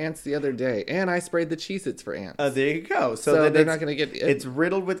sprayed for ants the other day. And I sprayed the Cheez-Its for ants. There you go. So then they're not going to get... It's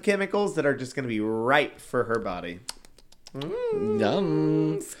riddled with chemicals that are just going to be right for her body.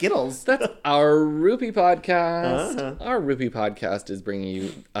 Yum. Skittles. That's our Rupee podcast. Uh-huh. Our Rupee podcast is bringing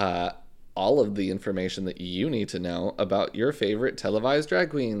you all of the information that you need to know about your favorite televised drag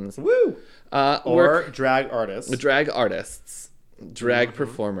queens. Woo! Or drag artists. Drag artists. Drag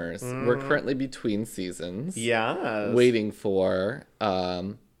performers. We're currently between seasons. Yeah. Waiting for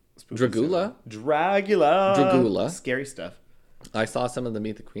Dragula. Dragula. Scary stuff. I saw some of the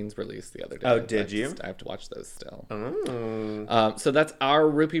Meet the Queens release the other day. Oh, did you? I have to watch those still. Oh. So that's our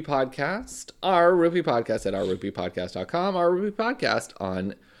Rupee podcast. Our Rupee podcast at ourrupeepodcast.com. Our Rupee podcast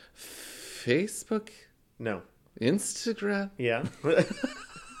on Facebook, No. Instagram, Yeah.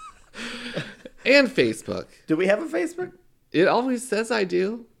 and Facebook. Do we have a Facebook? It always says I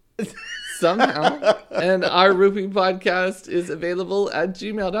do. Somehow. And our Rupee podcast is available at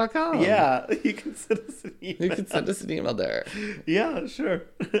gmail.com. Yeah. You can send us an email. You can send us an email there. Yeah, sure.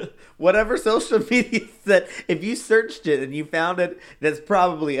 Whatever social media that, if you searched it and you found it, that's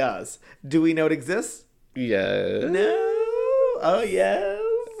probably us. Do we know it exists? Yes. No. Oh, yes.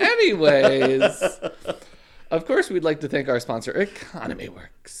 Anyways, of course, we'd like to thank our sponsor, Economy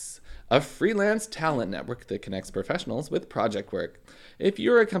Works, a freelance talent network that connects professionals with project work. If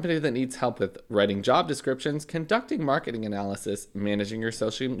you're a company that needs help with writing job descriptions, conducting marketing analysis, managing your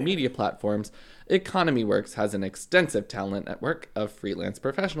social media platforms, Economy Works has an extensive talent network of freelance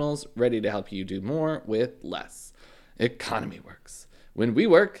professionals ready to help you do more with less. Economy Works. When we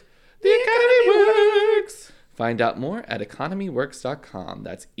work, the economy works. Find out more at economyworks.com.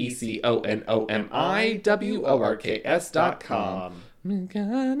 That's ECONOMIWORKS.com.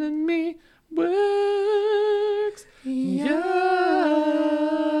 Economy works.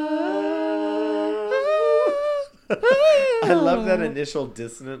 I love that initial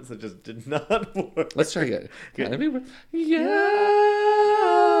dissonance that just did not work. Let's try again. Economy works.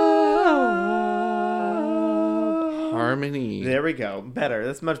 Harmony. There we go. Better.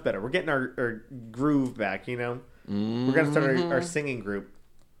 That's much better. We're getting our groove back, you know? We're going to start our singing group.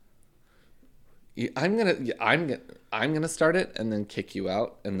 I'm gonna start it and then kick you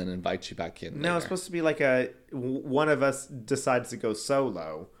out and then invite you back in. No, later. it's supposed to be like one of us decides to go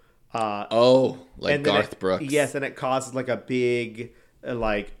solo. Like Garth Brooks. Yes, and it causes like a big,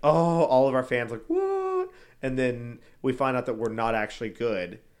 all of our fans like, what? And then we find out that we're not actually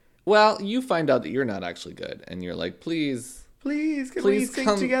good. Well, you find out that you're not actually good, and you're like, please, can we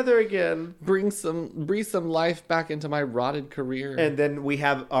sing together again? Breathe some life back into my rotted career. And then we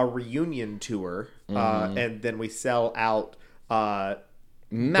have a reunion tour, and then we sell out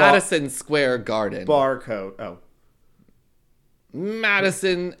Madison Square Garden. Barcode. Oh.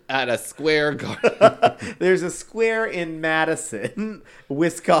 Madison at a square garden. There's a square in Madison,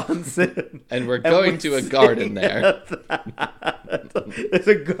 Wisconsin. And we're going to a garden there. There's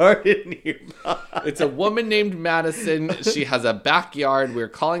a garden nearby. It's a woman named Madison. She has a backyard. We're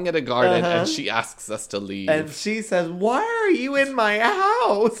calling it a garden, and she asks us to leave. And she says, "Why are you in my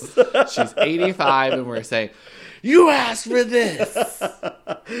house?" She's 85, and we're saying, "You asked for this.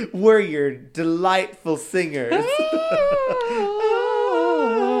 We're your delightful singers."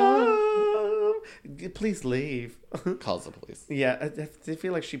 Please leave. Calls the police. Yeah, I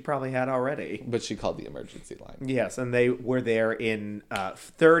feel like she probably had already. But she called the emergency line. Yes, and they were there in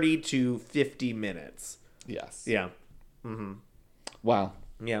 30 to 50 minutes. Yes. Yeah. Mm-hmm. Wow.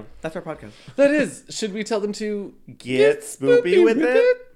 Yeah, that's our podcast. That is. Should we tell them to Get spoopy with it?